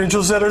two other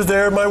angels that are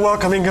there, my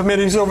welcoming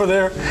committee's over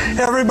there,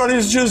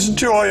 everybody's just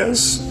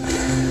joyous.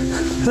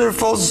 They're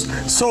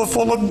so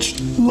full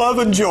of love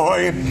and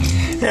joy.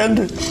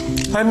 And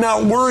I'm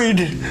not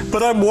worried,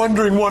 but I'm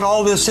wondering what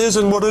all this is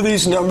and what are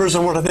these numbers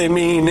and what do they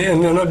mean?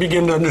 And then I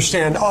begin to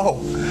understand,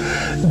 oh,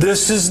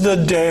 this is the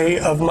day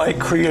of my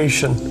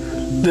creation.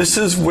 This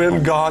is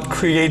when God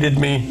created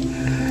me.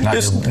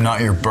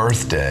 Not your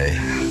birthday,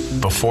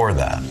 before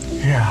that.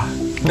 Yeah,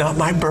 not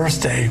my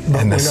birthday.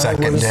 But and the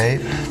second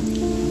date?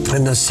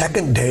 And the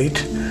second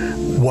date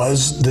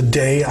was the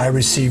day I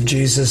received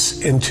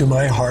Jesus into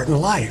my heart and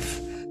life.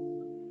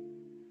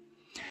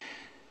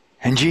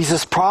 And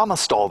Jesus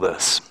promised all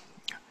this.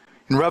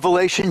 In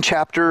Revelation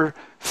chapter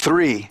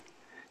 3,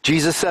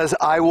 Jesus says,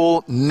 I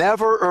will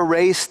never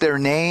erase their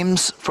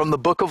names from the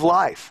book of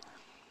life,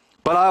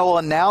 but I will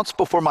announce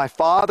before my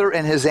Father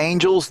and his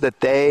angels that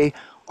they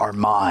are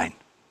mine.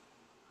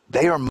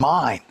 They are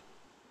mine.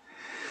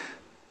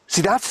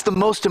 See, that's the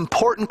most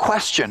important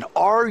question.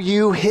 Are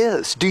you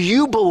his? Do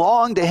you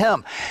belong to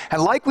him?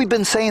 And like we've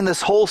been saying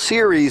this whole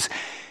series,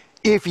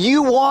 if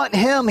you want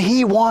him,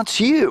 he wants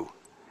you.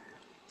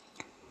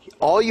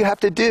 All you have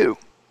to do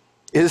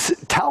is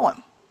tell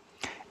him.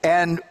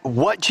 And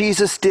what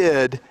Jesus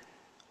did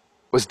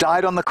was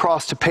died on the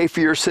cross to pay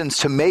for your sins,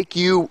 to make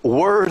you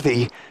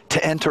worthy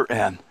to enter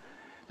in,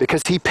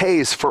 because he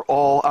pays for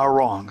all our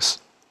wrongs.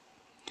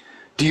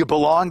 Do you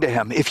belong to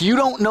him? If you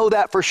don't know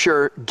that for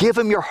sure, give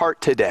him your heart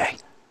today.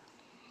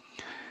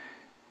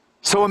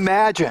 So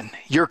imagine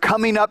you're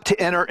coming up to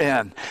enter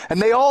in,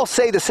 and they all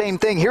say the same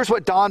thing. Here's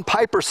what Don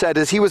Piper said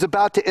as he was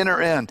about to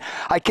enter in.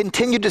 I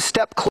continued to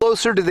step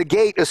closer to the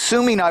gate,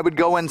 assuming I would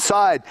go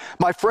inside.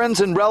 My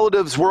friends and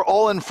relatives were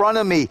all in front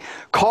of me,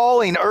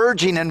 calling,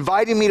 urging,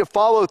 inviting me to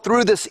follow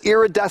through this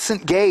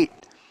iridescent gate.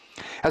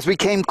 As we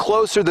came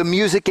closer, the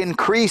music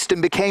increased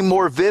and became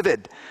more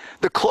vivid.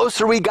 The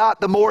closer we got,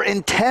 the more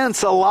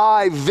intense,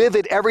 alive,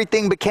 vivid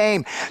everything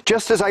became.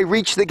 Just as I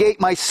reached the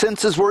gate, my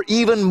senses were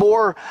even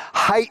more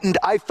heightened.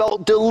 I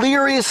felt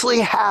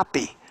deliriously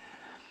happy.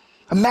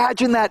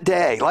 Imagine that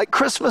day, like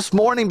Christmas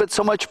morning, but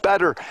so much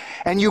better.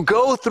 And you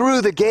go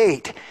through the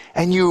gate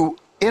and you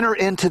enter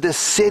into this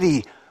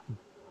city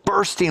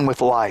bursting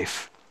with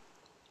life.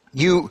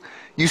 You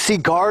see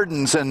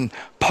gardens and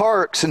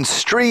parks and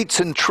streets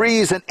and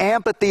trees and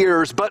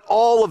amphitheaters, but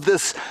all of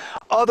this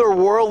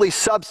otherworldly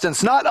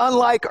substance, not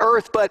unlike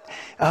earth, but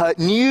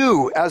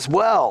new as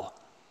well.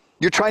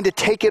 You're trying to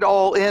take it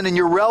all in, and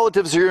your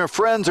relatives or your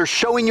friends are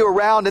showing you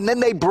around, and then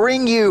they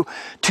bring you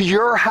to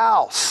your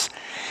house.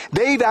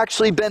 They've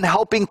actually been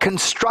helping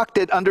construct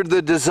it under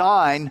the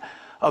design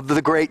of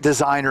the great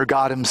designer,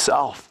 God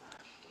himself.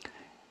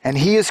 And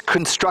he has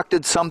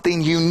constructed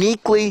something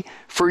uniquely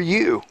for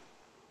you,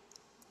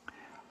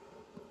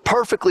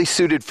 perfectly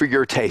suited for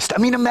your taste. I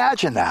mean,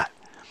 imagine that.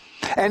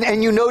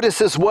 And you notice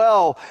as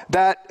well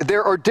that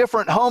there are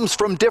different homes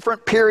from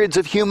different periods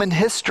of human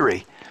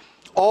history,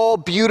 all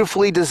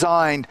beautifully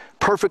designed,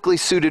 perfectly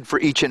suited for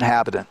each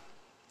inhabitant.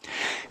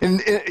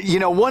 And you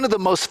know, one of the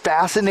most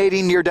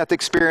fascinating near-death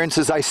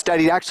experiences I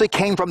studied actually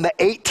came from the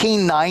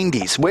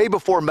 1890s, way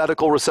before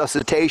medical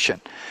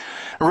resuscitation.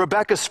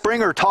 Rebecca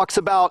Springer talks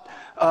about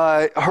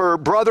her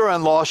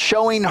brother-in-law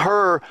showing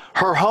her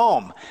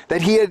home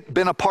that he had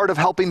been a part of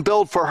helping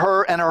build for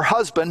her and her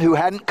husband, who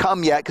hadn't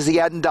come yet because he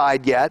hadn't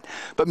died yet,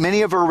 but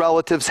many of her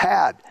relatives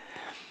had.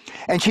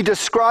 And she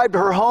described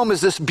her home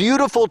as this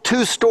beautiful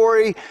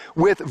two-story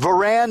with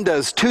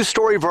verandas,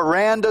 two-story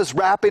verandas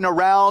wrapping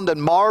around,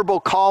 and marble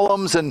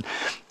columns and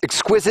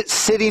exquisite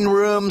sitting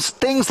rooms,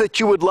 things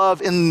that you would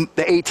love in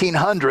the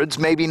 1800s,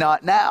 maybe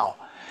not now.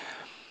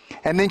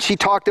 And then she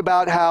talked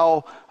about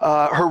how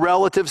her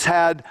relatives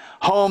had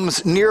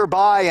homes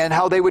nearby and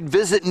how they would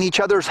visit in each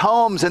other's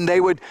homes, and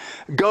they would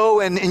go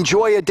and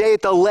enjoy a day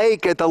at the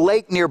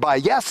lake nearby.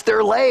 Yes,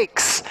 they're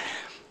lakes,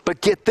 but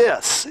get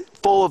this,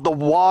 full of the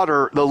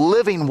water, the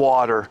living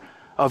water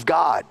of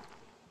God.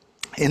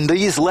 In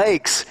these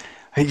lakes,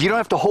 you don't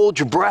have to hold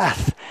your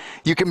breath.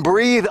 You can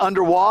breathe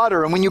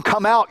underwater, and when you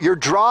come out, you're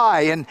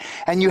dry,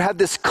 and you have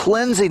this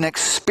cleansing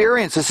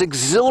experience, this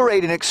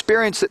exhilarating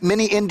experience that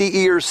many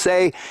NDEers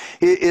say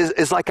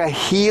is like a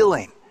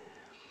healing.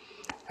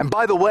 And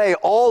by the way,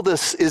 all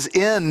this is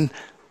in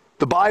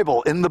the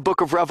Bible, in the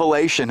book of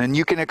Revelation, and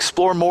you can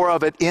explore more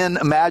of it in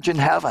Imagine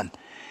Heaven.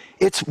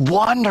 It's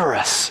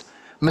wondrous,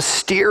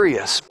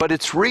 mysterious, but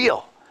it's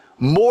real.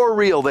 More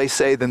real, they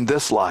say, than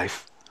this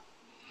life.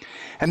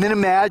 And then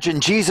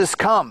imagine Jesus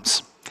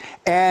comes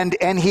and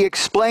he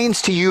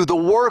explains to you the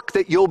work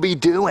that you'll be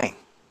doing.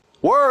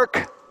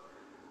 Work?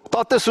 I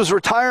thought this was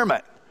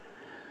retirement.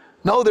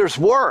 No, there's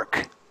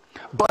work.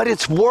 But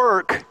it's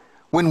work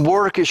when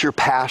work is your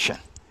passion.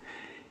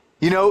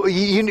 You know,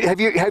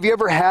 have you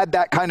ever had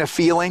that kind of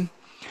feeling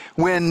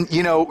when,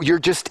 you know, you're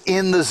just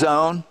in the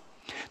zone?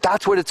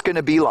 That's what it's going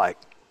to be like.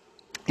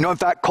 You know, in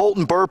fact,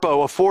 Colton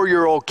Burpo, a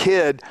 4-year-old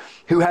kid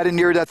who had a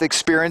near-death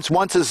experience,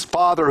 once his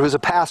father, who's a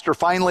pastor,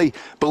 finally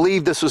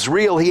believed this was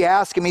real, he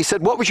asked him, he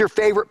said, "What was your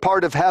favorite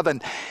part of heaven?"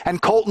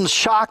 And Colton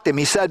shocked him.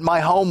 He said,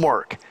 "My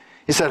homework."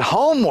 He said,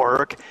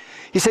 "Homework?"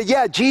 He said,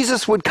 "Yeah,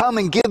 Jesus would come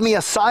and give me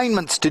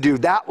assignments to do.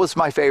 That was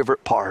my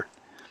favorite part."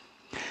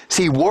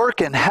 See,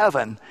 work in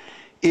heaven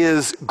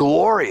is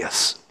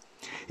glorious.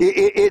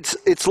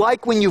 It's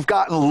like when you've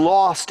gotten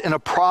lost in a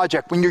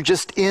project, when you're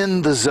just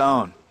in the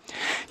zone.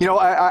 You know,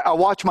 I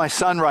watch my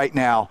son right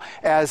now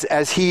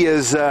as he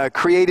has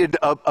created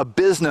a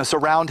business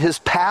around his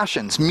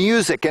passions,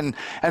 music and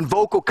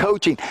vocal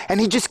coaching,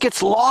 and he just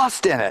gets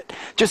lost in it.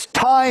 Just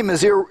time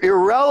is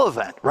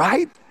irrelevant,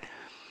 right?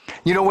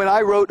 You know, when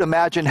I wrote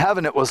Imagine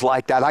Heaven, it was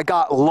like that. I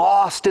got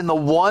lost in the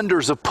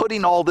wonders of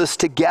putting all this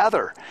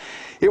together.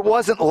 It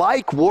wasn't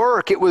like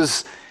work. It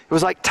was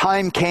like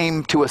time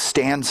came to a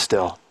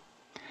standstill.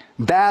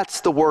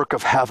 That's the work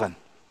of heaven.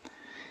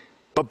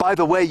 But by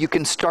the way, you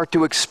can start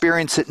to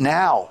experience it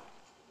now.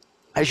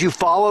 As you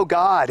follow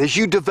God, as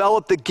you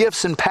develop the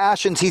gifts and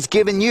passions He's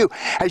given you,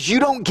 as you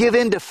don't give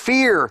in to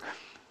fear,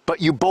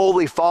 but you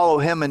boldly follow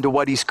Him into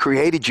what He's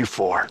created you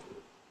for.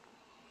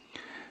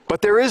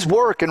 But there is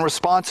work and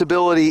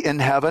responsibility in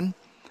heaven.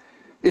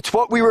 It's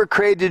what we were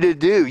created to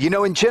do. You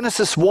know, in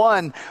Genesis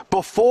 1,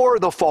 before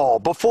the fall,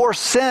 before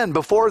sin,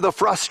 before the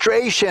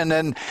frustration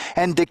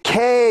and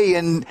decay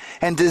and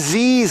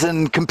disease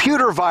and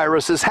computer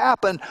viruses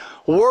happened,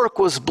 work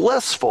was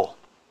blissful.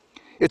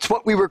 It's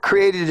what we were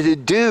created to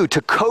do,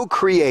 to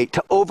co-create,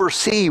 to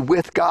oversee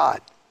with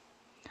God.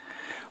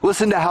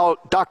 Listen to how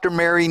Dr.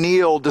 Mary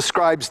Neal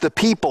describes the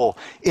people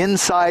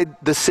inside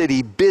the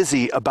city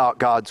busy about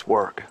God's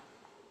work.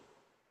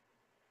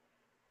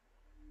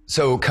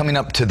 So coming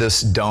up to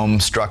this dome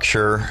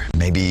structure,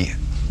 maybe,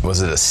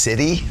 was it a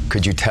city?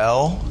 Could you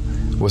tell?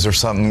 Was there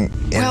something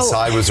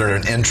inside? Well, was there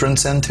an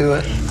entrance into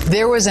it?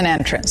 There was an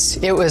entrance.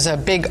 It was a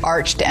big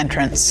arched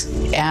entrance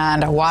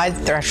and a wide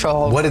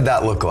threshold. What did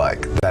that look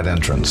like, that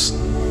entrance?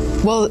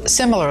 Well,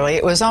 similarly,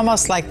 it was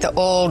almost like the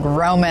old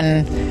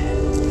Roman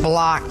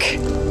block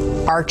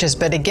arches,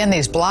 but again,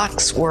 these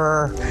blocks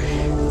were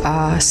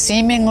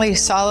seemingly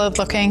solid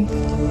looking,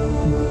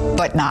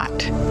 but not.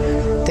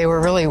 They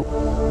were really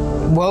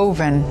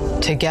woven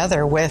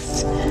together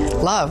with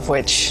love,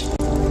 which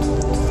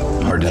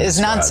is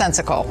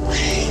nonsensical.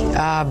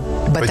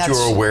 But you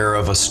were aware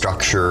of a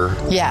structure,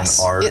 yes,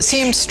 an arch. It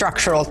seemed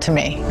structural to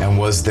me. And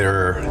was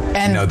there,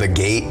 the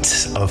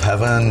gate of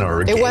heaven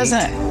or a gate? It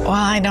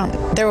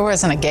wasn't, there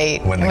wasn't a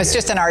gate. It was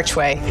just an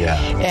archway. Yeah.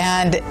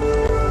 And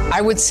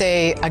I would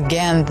say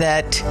again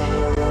that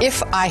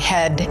if I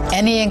had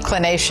any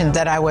inclination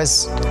that I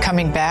was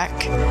coming back,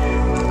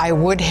 I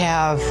would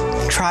have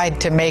tried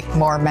to make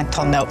more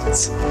mental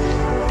notes,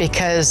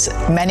 because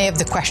many of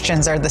the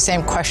questions are the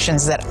same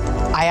questions that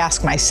I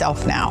ask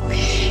myself now.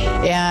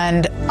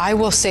 And I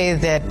will say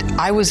that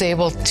I was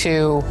able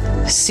to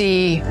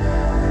see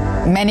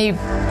many,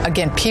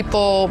 again,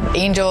 people,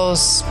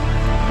 angels,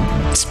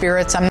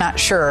 spirits, I'm not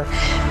sure,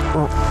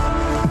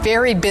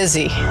 very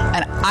busy.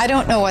 And I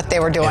don't know what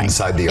they were doing.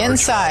 Inside the archway.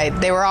 Inside,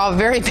 they were all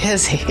very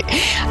busy.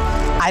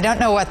 I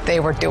don't know what they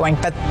were doing,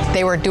 but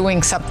they were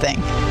doing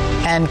something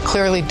and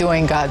clearly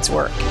doing God's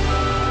work.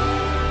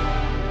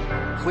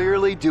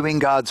 Clearly doing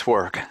God's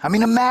work. I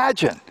mean,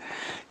 imagine,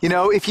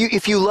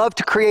 if you love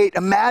to create,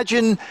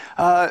 imagine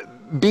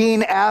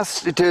being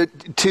asked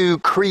to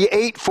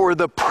create for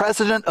the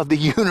president of the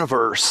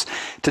universe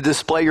to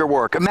display your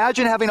work.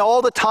 Imagine having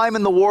all the time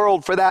in the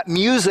world for that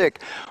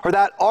music or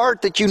that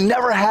art that you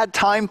never had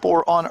time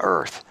for on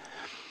earth.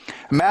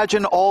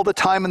 Imagine all the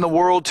time in the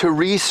world to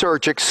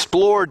research,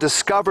 explore,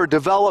 discover,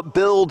 develop,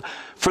 build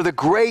for the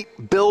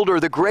great builder,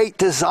 the great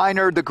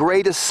designer, the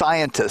greatest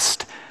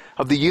scientist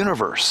of the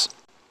universe.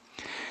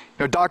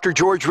 Dr.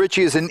 George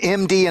Ritchie is an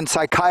MD and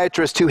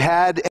psychiatrist who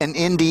had an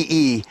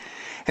NDE.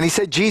 And he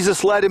said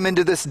Jesus led him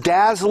into this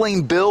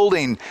dazzling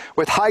building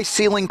with high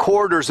ceiling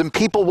corridors and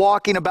people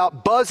walking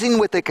about buzzing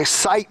with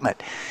excitement.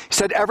 He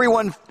said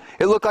everyone,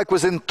 it looked like,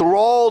 was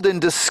enthralled in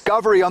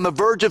discovery on the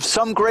verge of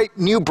some great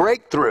new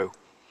breakthrough.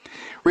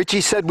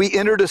 Ritchie said, we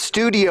entered a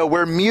studio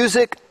where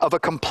music of a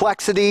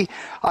complexity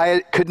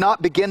I could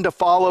not begin to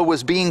follow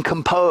was being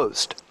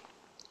composed.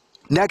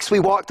 Next,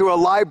 we walked through a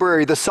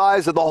library the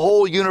size of the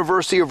whole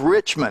University of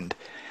Richmond.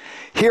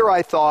 Here,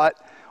 I thought,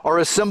 are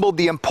assembled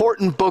the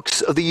important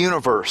books of the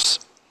universe.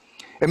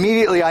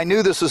 Immediately, I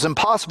knew this was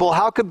impossible.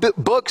 How could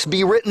books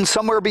be written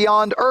somewhere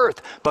beyond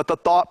Earth? But the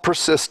thought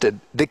persisted.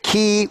 The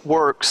key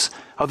works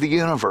of the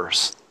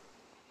universe.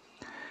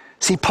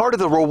 See, part of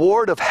the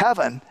reward of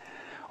heaven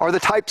are the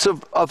types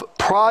of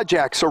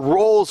projects or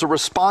roles or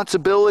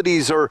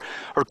responsibilities or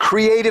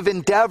creative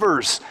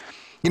endeavors,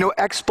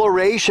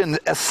 exploration,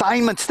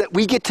 assignments that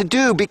we get to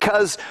do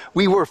because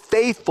we were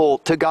faithful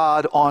to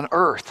God on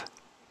earth.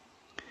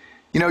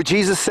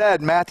 Jesus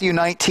said, Matthew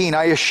 19,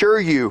 I assure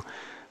you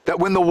that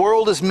when the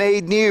world is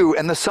made new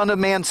and the Son of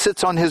Man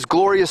sits on his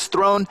glorious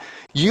throne,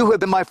 you who have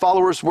been my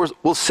followers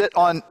will sit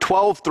on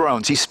 12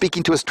 thrones. He's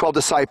speaking to his 12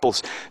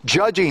 disciples,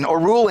 judging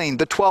or ruling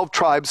the 12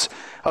 tribes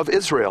of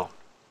Israel.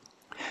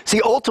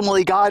 See,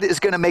 ultimately, God is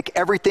going to make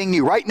everything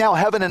new. Right now,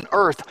 heaven and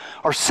earth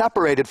are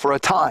separated for a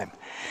time.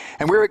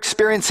 And we're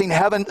experiencing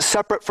heaven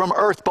separate from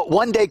earth. But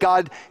one day,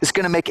 God is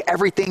going to make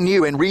everything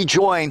new and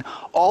rejoin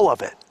all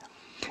of it.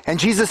 And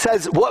Jesus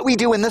says, what we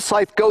do in this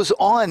life goes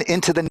on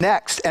into the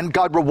next. And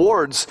God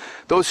rewards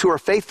those who are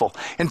faithful.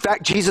 In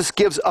fact, Jesus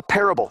gives a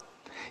parable.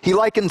 He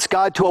likens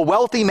God to a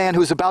wealthy man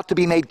who's about to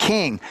be made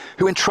king,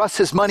 who entrusts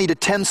his money to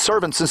 10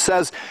 servants and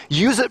says,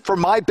 use it for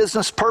my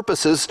business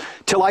purposes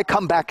till I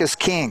come back as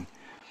king.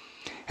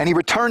 And he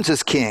returns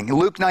as king. In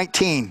Luke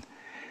 19,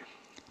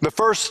 the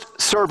first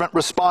servant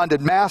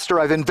responded, Master,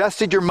 I've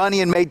invested your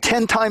money and made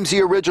 10 times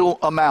the original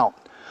amount.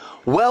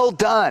 Well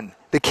done,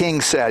 the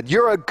king said.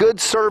 "You're a good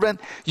servant.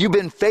 You've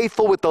been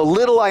faithful with the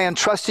little I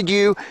entrusted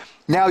you.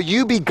 Now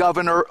you be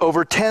governor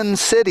over 10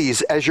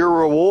 cities as your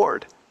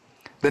reward."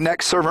 The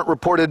next servant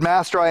reported,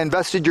 "Master, I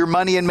invested your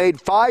money and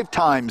made 5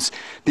 times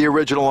the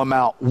original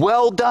amount."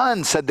 "Well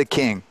done," said the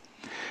king.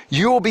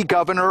 "You will be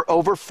governor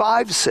over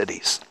 5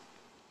 cities."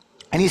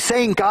 And he's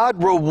saying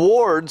God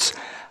rewards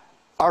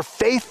our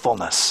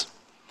faithfulness.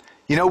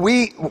 You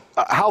know,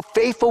 how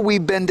faithful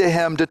we've been to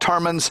him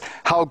determines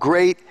how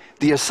great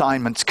the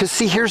assignments. Because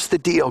see, here's the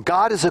deal.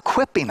 God is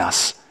equipping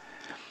us.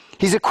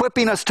 He's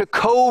equipping us to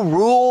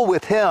co-rule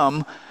with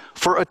him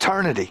for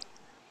eternity.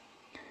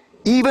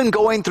 Even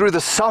going through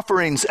the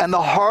sufferings and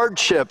the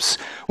hardships,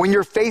 when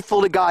you're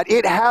faithful to God,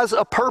 it has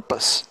a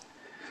purpose.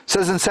 It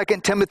says in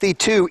 2 Timothy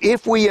 2,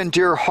 "If we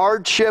endure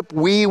hardship,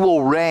 we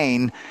will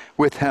reign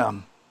with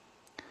him."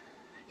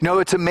 You know,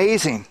 it's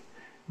amazing.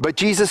 But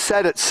Jesus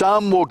said it,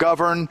 some will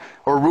govern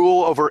or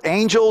rule over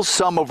angels,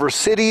 some over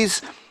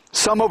cities,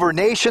 some over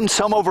nations,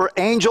 some over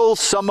angels,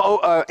 some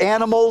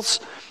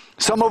animals,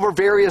 some over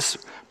various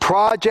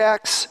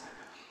projects.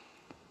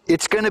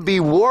 It's going to be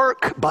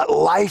work, but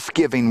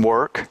life-giving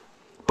work.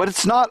 But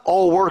it's not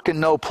all work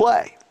and no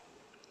play.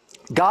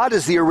 God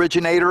is the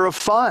originator of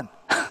fun.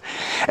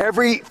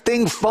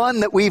 Everything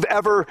fun that we've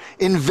ever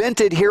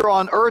invented here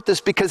on earth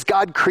is because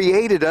God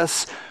created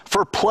us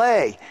for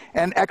play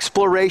and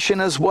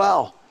exploration as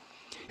well.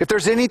 If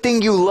there's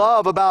anything you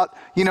love about,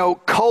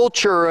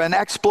 culture and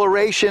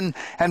exploration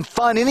and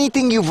fun,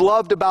 anything you've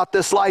loved about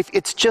this life,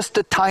 it's just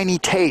a tiny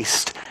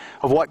taste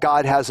of what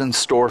God has in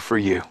store for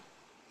you.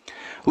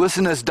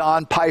 Listen as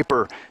Don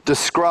Piper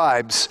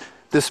describes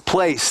this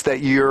place that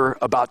you're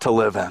about to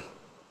live in.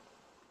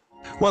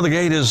 Well, the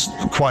gate is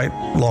quite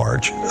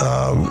large.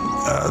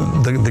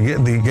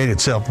 The gate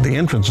itself, the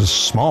entrance is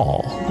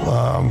small,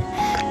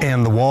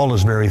 and the wall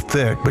is very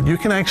thick, but you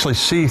can actually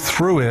see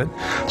through it.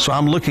 So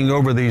I'm looking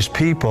over these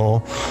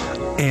people,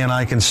 and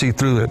I can see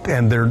through it,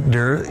 and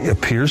there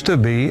appears to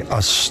be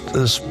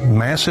this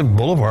massive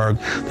boulevard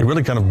that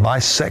really kind of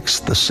bisects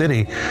the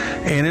city,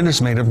 and it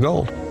is made of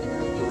gold.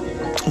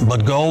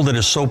 But gold that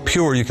is so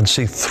pure you can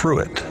see through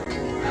it.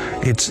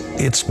 It's.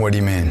 What do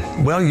you mean?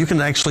 Well, you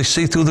can actually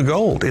see through the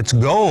gold. It's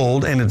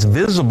gold and it's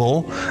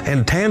visible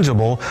and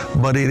tangible,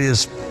 but it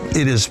is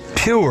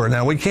pure.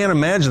 Now, we can't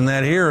imagine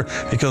that here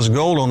because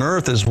gold on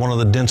earth is one of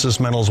the densest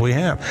metals we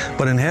have.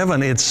 But in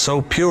heaven, it's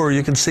so pure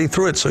you can see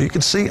through it. So you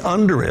can see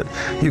under it.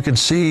 You can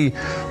see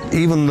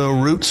even the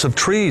roots of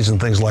trees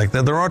and things like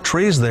that. There are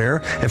trees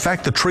there. In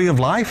fact, the tree of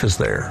life is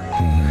there.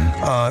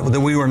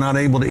 That we were not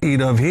able to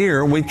eat of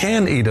here. We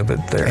can eat of it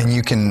there. And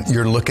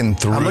you're looking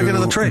through. I'm looking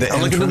at the tree.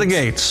 I'm looking at the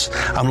gates.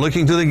 I'm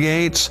looking through the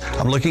gates.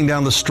 I'm looking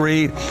down the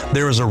street.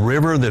 There is a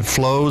river that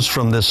flows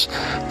from this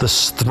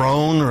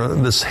throne or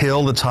this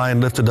hill that's high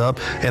and lifted up.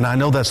 And I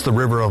know that's the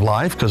river of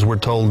life because we're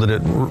told that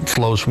it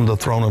flows from the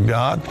throne of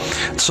God.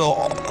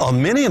 So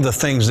many of the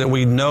things that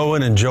we know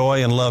and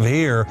enjoy and love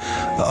here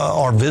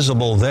are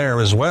visible there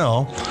as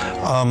well.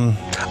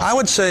 I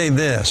would say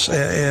this,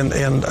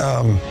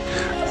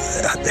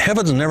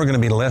 heaven's never going to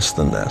be less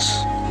than this.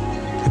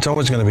 It's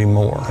always going to be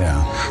more.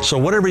 Yeah. So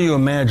whatever you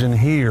imagine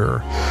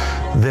here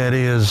that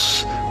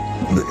is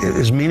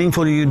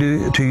meaningful to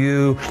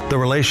you, the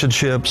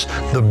relationships,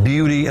 the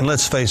beauty, and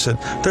let's face it,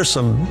 there's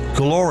some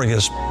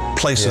glorious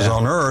places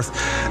on earth,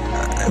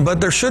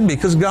 but there should be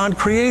because God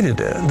created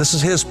it. This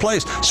is his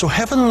place. So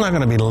heaven's not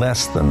going to be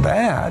less than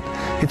that.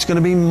 It's going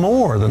to be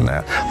more than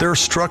that. There are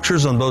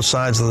structures on both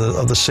sides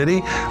of the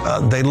city.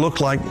 They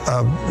look like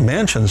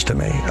mansions to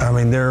me. I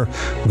mean, they're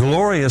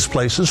glorious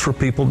places for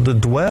people to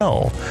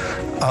dwell.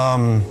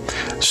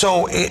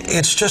 So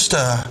it's just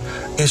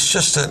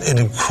an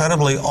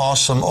incredibly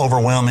awesome,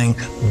 overwhelming,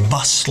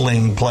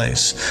 bustling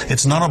place.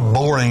 It's not a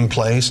boring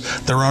place.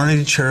 There aren't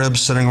any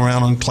cherubs sitting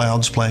around on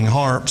clouds playing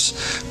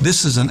harps.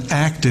 This is an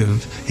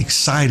active,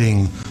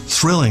 exciting,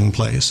 thrilling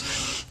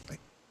place.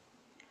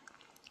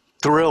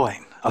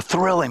 A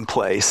thrilling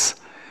place.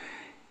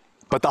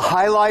 But the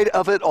highlight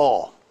of it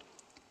all,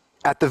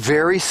 at the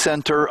very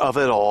center of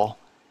it all,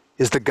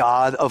 is the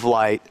God of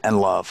light and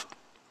love.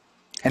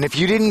 And if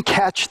you didn't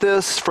catch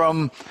this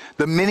from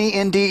the many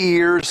indie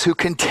ears who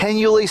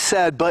continually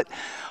said, but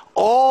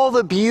all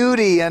the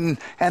beauty and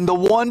the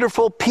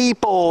wonderful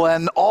people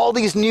and all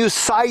these new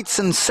sights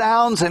and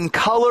sounds and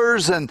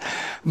colors and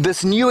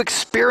this new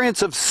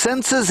experience of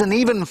senses and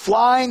even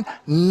flying,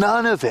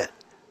 none of it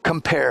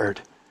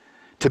compared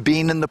to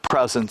being in the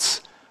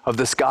presence of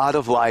this God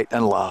of light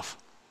and love.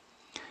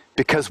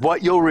 Because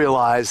what you'll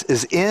realize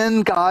is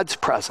in God's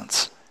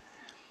presence,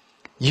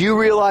 you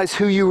realize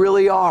who you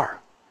really are.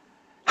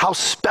 How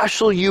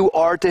special you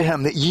are to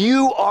him, that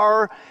you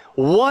are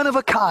one of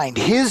a kind,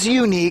 his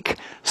unique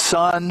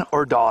son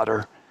or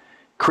daughter,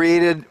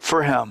 created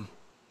for him.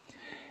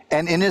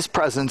 And in his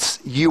presence,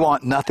 you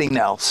want nothing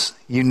else.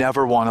 You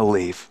never want to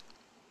leave.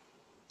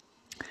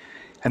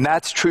 And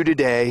that's true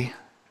today,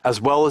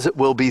 as well as it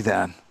will be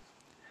then.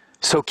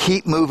 So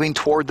keep moving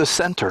toward the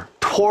center,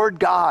 toward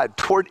God,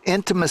 toward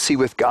intimacy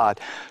with God,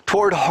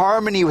 toward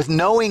harmony with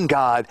knowing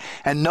God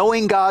and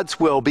knowing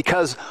God's will,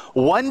 because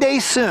one day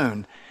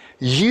soon,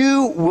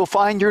 you will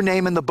find your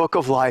name in the book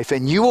of life,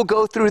 and you will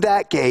go through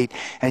that gate,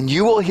 and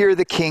you will hear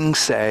the King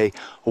say,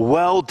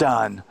 "Well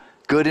done,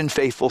 good and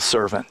faithful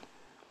servant.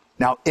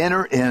 Now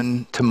enter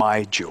into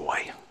my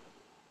joy."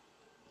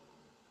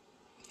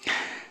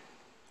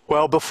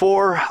 Well,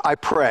 before I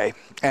pray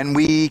and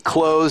we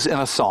close in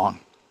a song,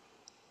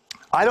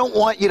 I don't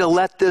want you to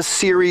let this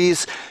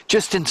series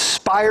just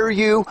inspire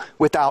you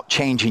without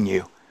changing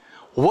you.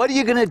 What are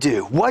you going to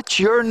do? What's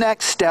your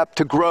next step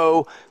to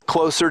grow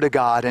closer to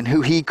God and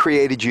who He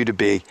created you to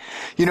be?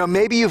 You know,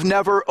 maybe you've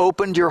never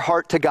opened your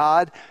heart to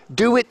God.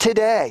 Do it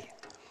today.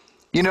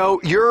 You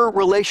know, your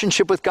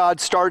relationship with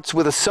God starts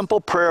with a simple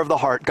prayer of the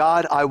heart.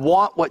 God, I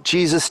want what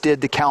Jesus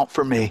did to count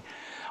for me.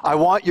 I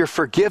want your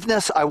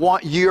forgiveness. I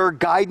want your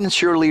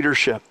guidance, your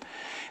leadership.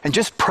 And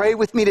just pray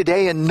with me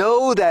today and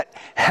know that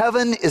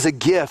heaven is a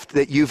gift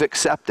that you've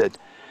accepted.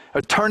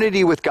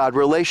 Eternity with God,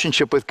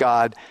 relationship with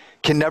God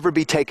can never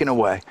be taken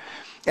away.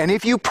 And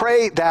if you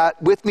pray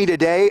that with me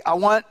today, I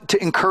want to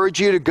encourage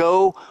you to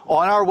go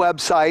on our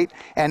website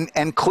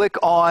and click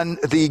on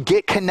the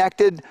Get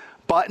Connected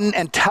button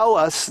and tell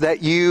us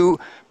that you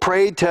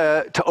prayed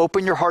to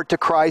open your heart to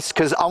Christ,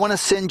 because I want to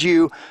send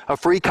you a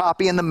free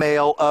copy in the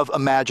mail of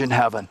Imagine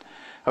Heaven,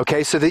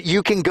 okay, so that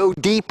you can go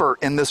deeper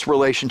in this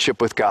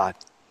relationship with God.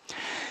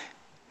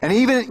 And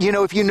even, you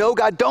know, if you know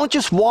God, don't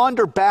just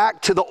wander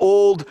back to the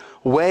old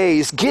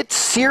ways. Get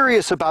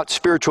serious about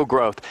spiritual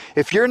growth.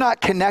 If you're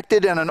not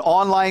connected in an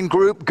online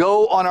group,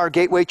 go on our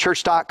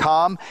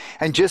gatewaychurch.com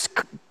and just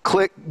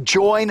click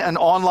join an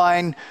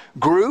online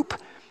group.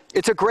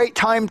 It's a great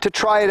time to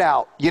try it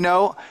out. You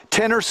know,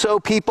 10 or so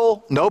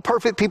people, no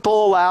perfect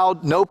people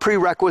allowed, no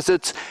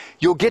prerequisites.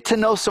 You'll get to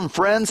know some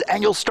friends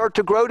and you'll start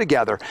to grow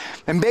together.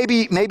 And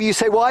maybe you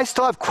say, well, I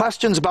still have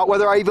questions about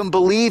whether I even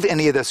believe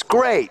any of this.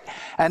 Great.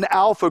 An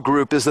alpha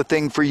group is the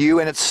thing for you,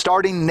 and it's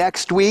starting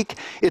next week.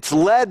 It's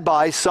led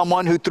by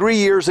someone who 3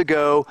 years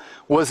ago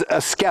was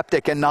a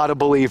skeptic and not a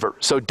believer.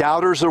 So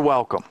doubters are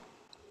welcome.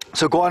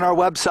 So go on our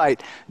website,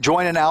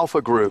 join an alpha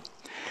group.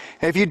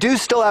 If you do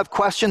still have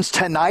questions,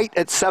 tonight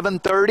at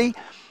 7:30,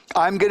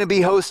 I'm going to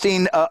be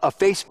hosting a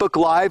Facebook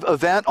Live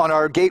event on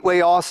our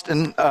Gateway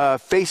Austin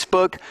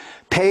Facebook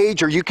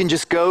page, or you can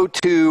just go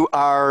to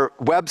our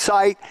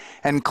website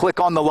and click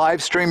on the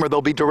live stream, or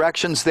there'll be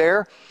directions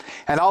there.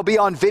 And I'll be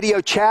on video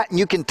chat, and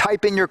you can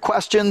type in your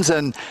questions,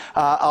 and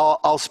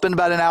I'll spend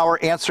about an hour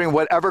answering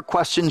whatever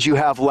questions you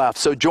have left.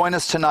 So join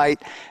us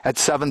tonight at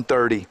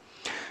 7:30.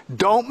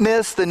 Don't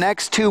miss the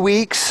next 2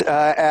 weeks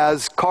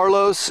as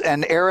Carlos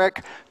and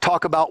Eric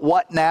talk about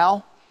what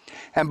now.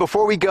 And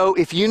before we go,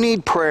 if you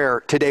need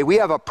prayer today, we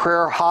have a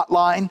prayer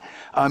hotline.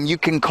 You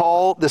can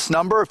call this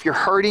number if you're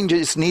hurting,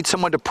 just need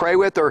someone to pray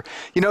with, or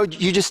you know,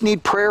 you just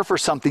need prayer for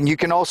something. You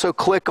can also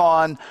click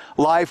on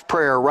live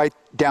prayer right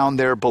down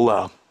there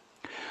below.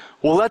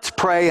 Well, let's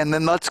pray, and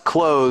then let's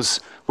close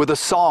with a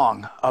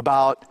song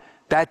about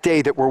that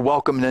day that we're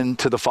welcomed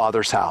into the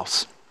Father's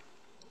house.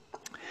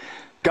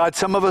 God,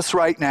 some of us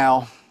right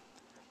now,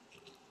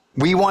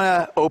 we want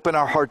to open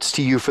our hearts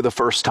to you for the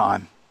first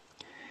time.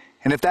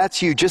 And if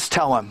that's you, just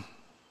tell him,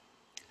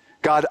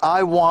 God,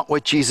 I want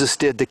what Jesus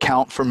did to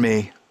count for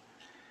me.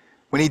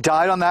 When he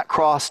died on that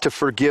cross to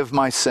forgive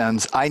my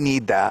sins, I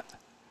need that.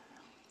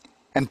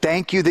 And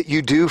thank you that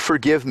you do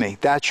forgive me.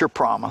 That's your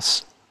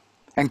promise.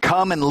 And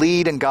come and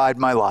lead and guide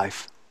my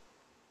life.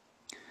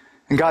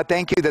 And God,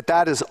 thank you that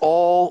that is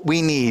all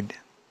we need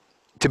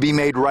to be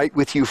made right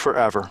with you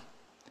forever.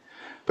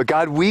 But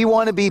God, we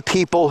want to be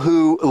people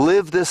who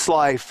live this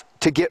life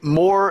to get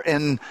more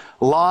in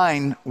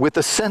line with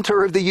the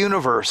center of the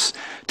universe,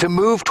 to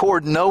move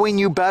toward knowing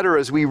you better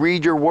as we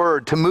read your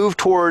word, to move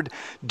toward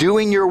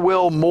doing your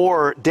will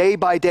more day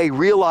by day,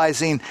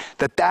 realizing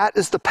that that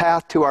is the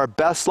path to our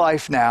best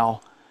life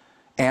now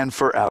and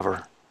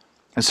forever.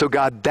 And so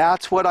God,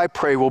 that's what I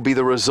pray will be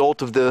the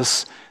result of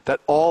this,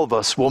 that all of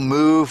us will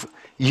move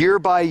year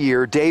by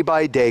year, day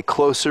by day,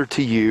 closer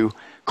to you,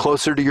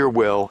 closer to your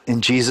will.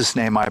 In Jesus'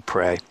 name I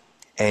pray.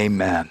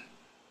 Amen.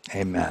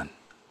 Amen.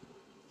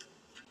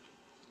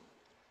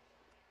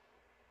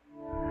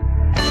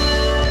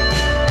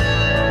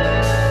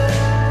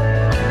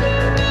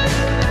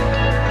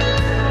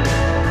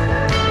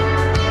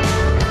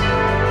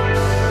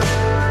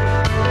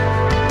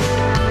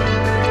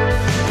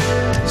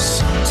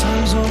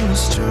 Sometimes on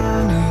this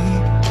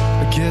journey,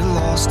 I get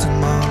lost in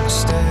my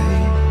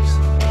mistakes.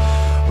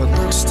 What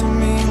looks to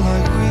me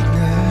like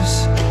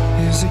weakness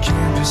is a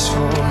canvas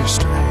for your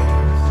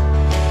strength.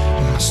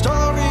 My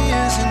story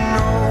isn't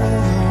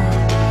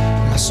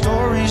over, my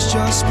story's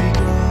just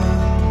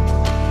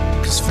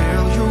begun. 'Cause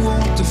failure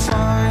won't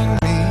define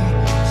me,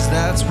 'cause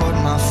that's what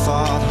my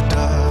Father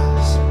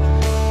does.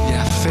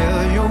 Yeah,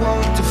 failure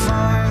won't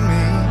define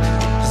me,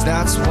 'cause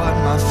that's what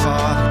my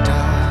Father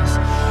does.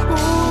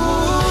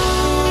 Ooh,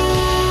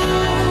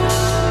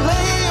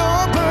 lay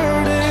your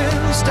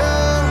burdens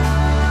down.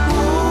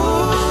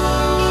 Ooh,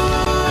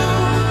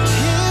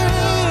 here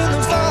in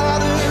the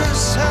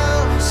Father's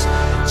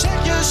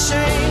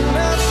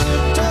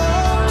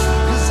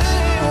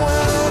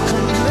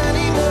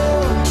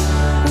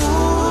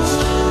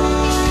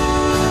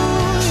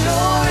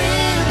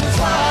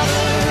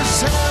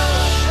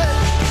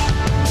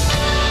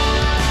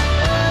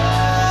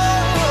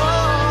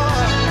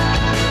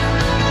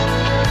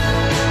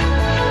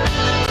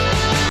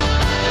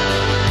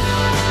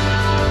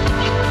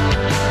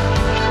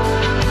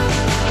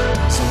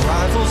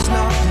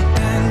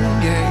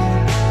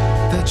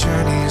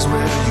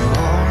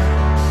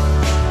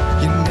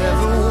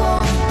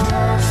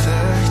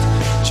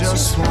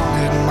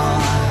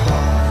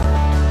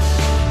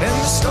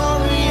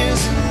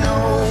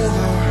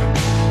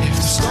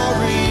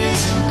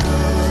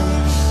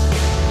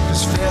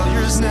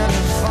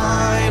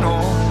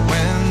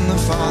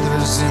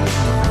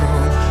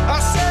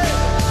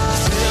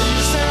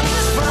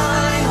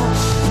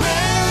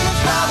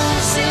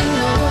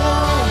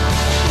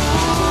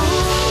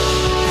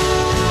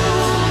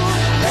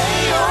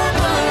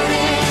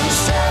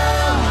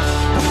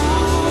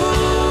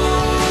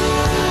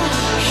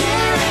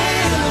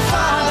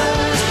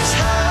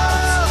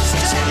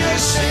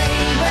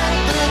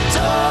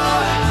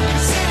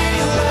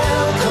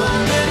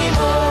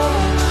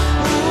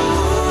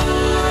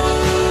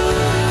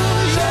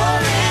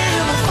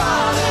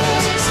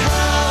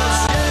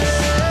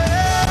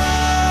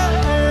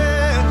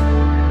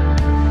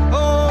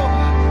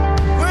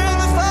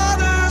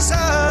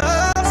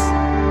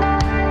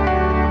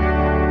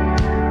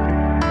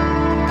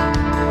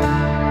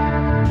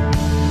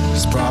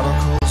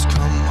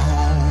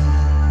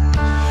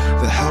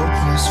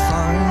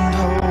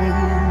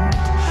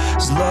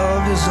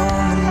is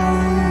on the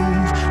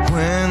move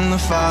when the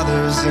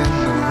Father's in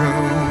the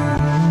room.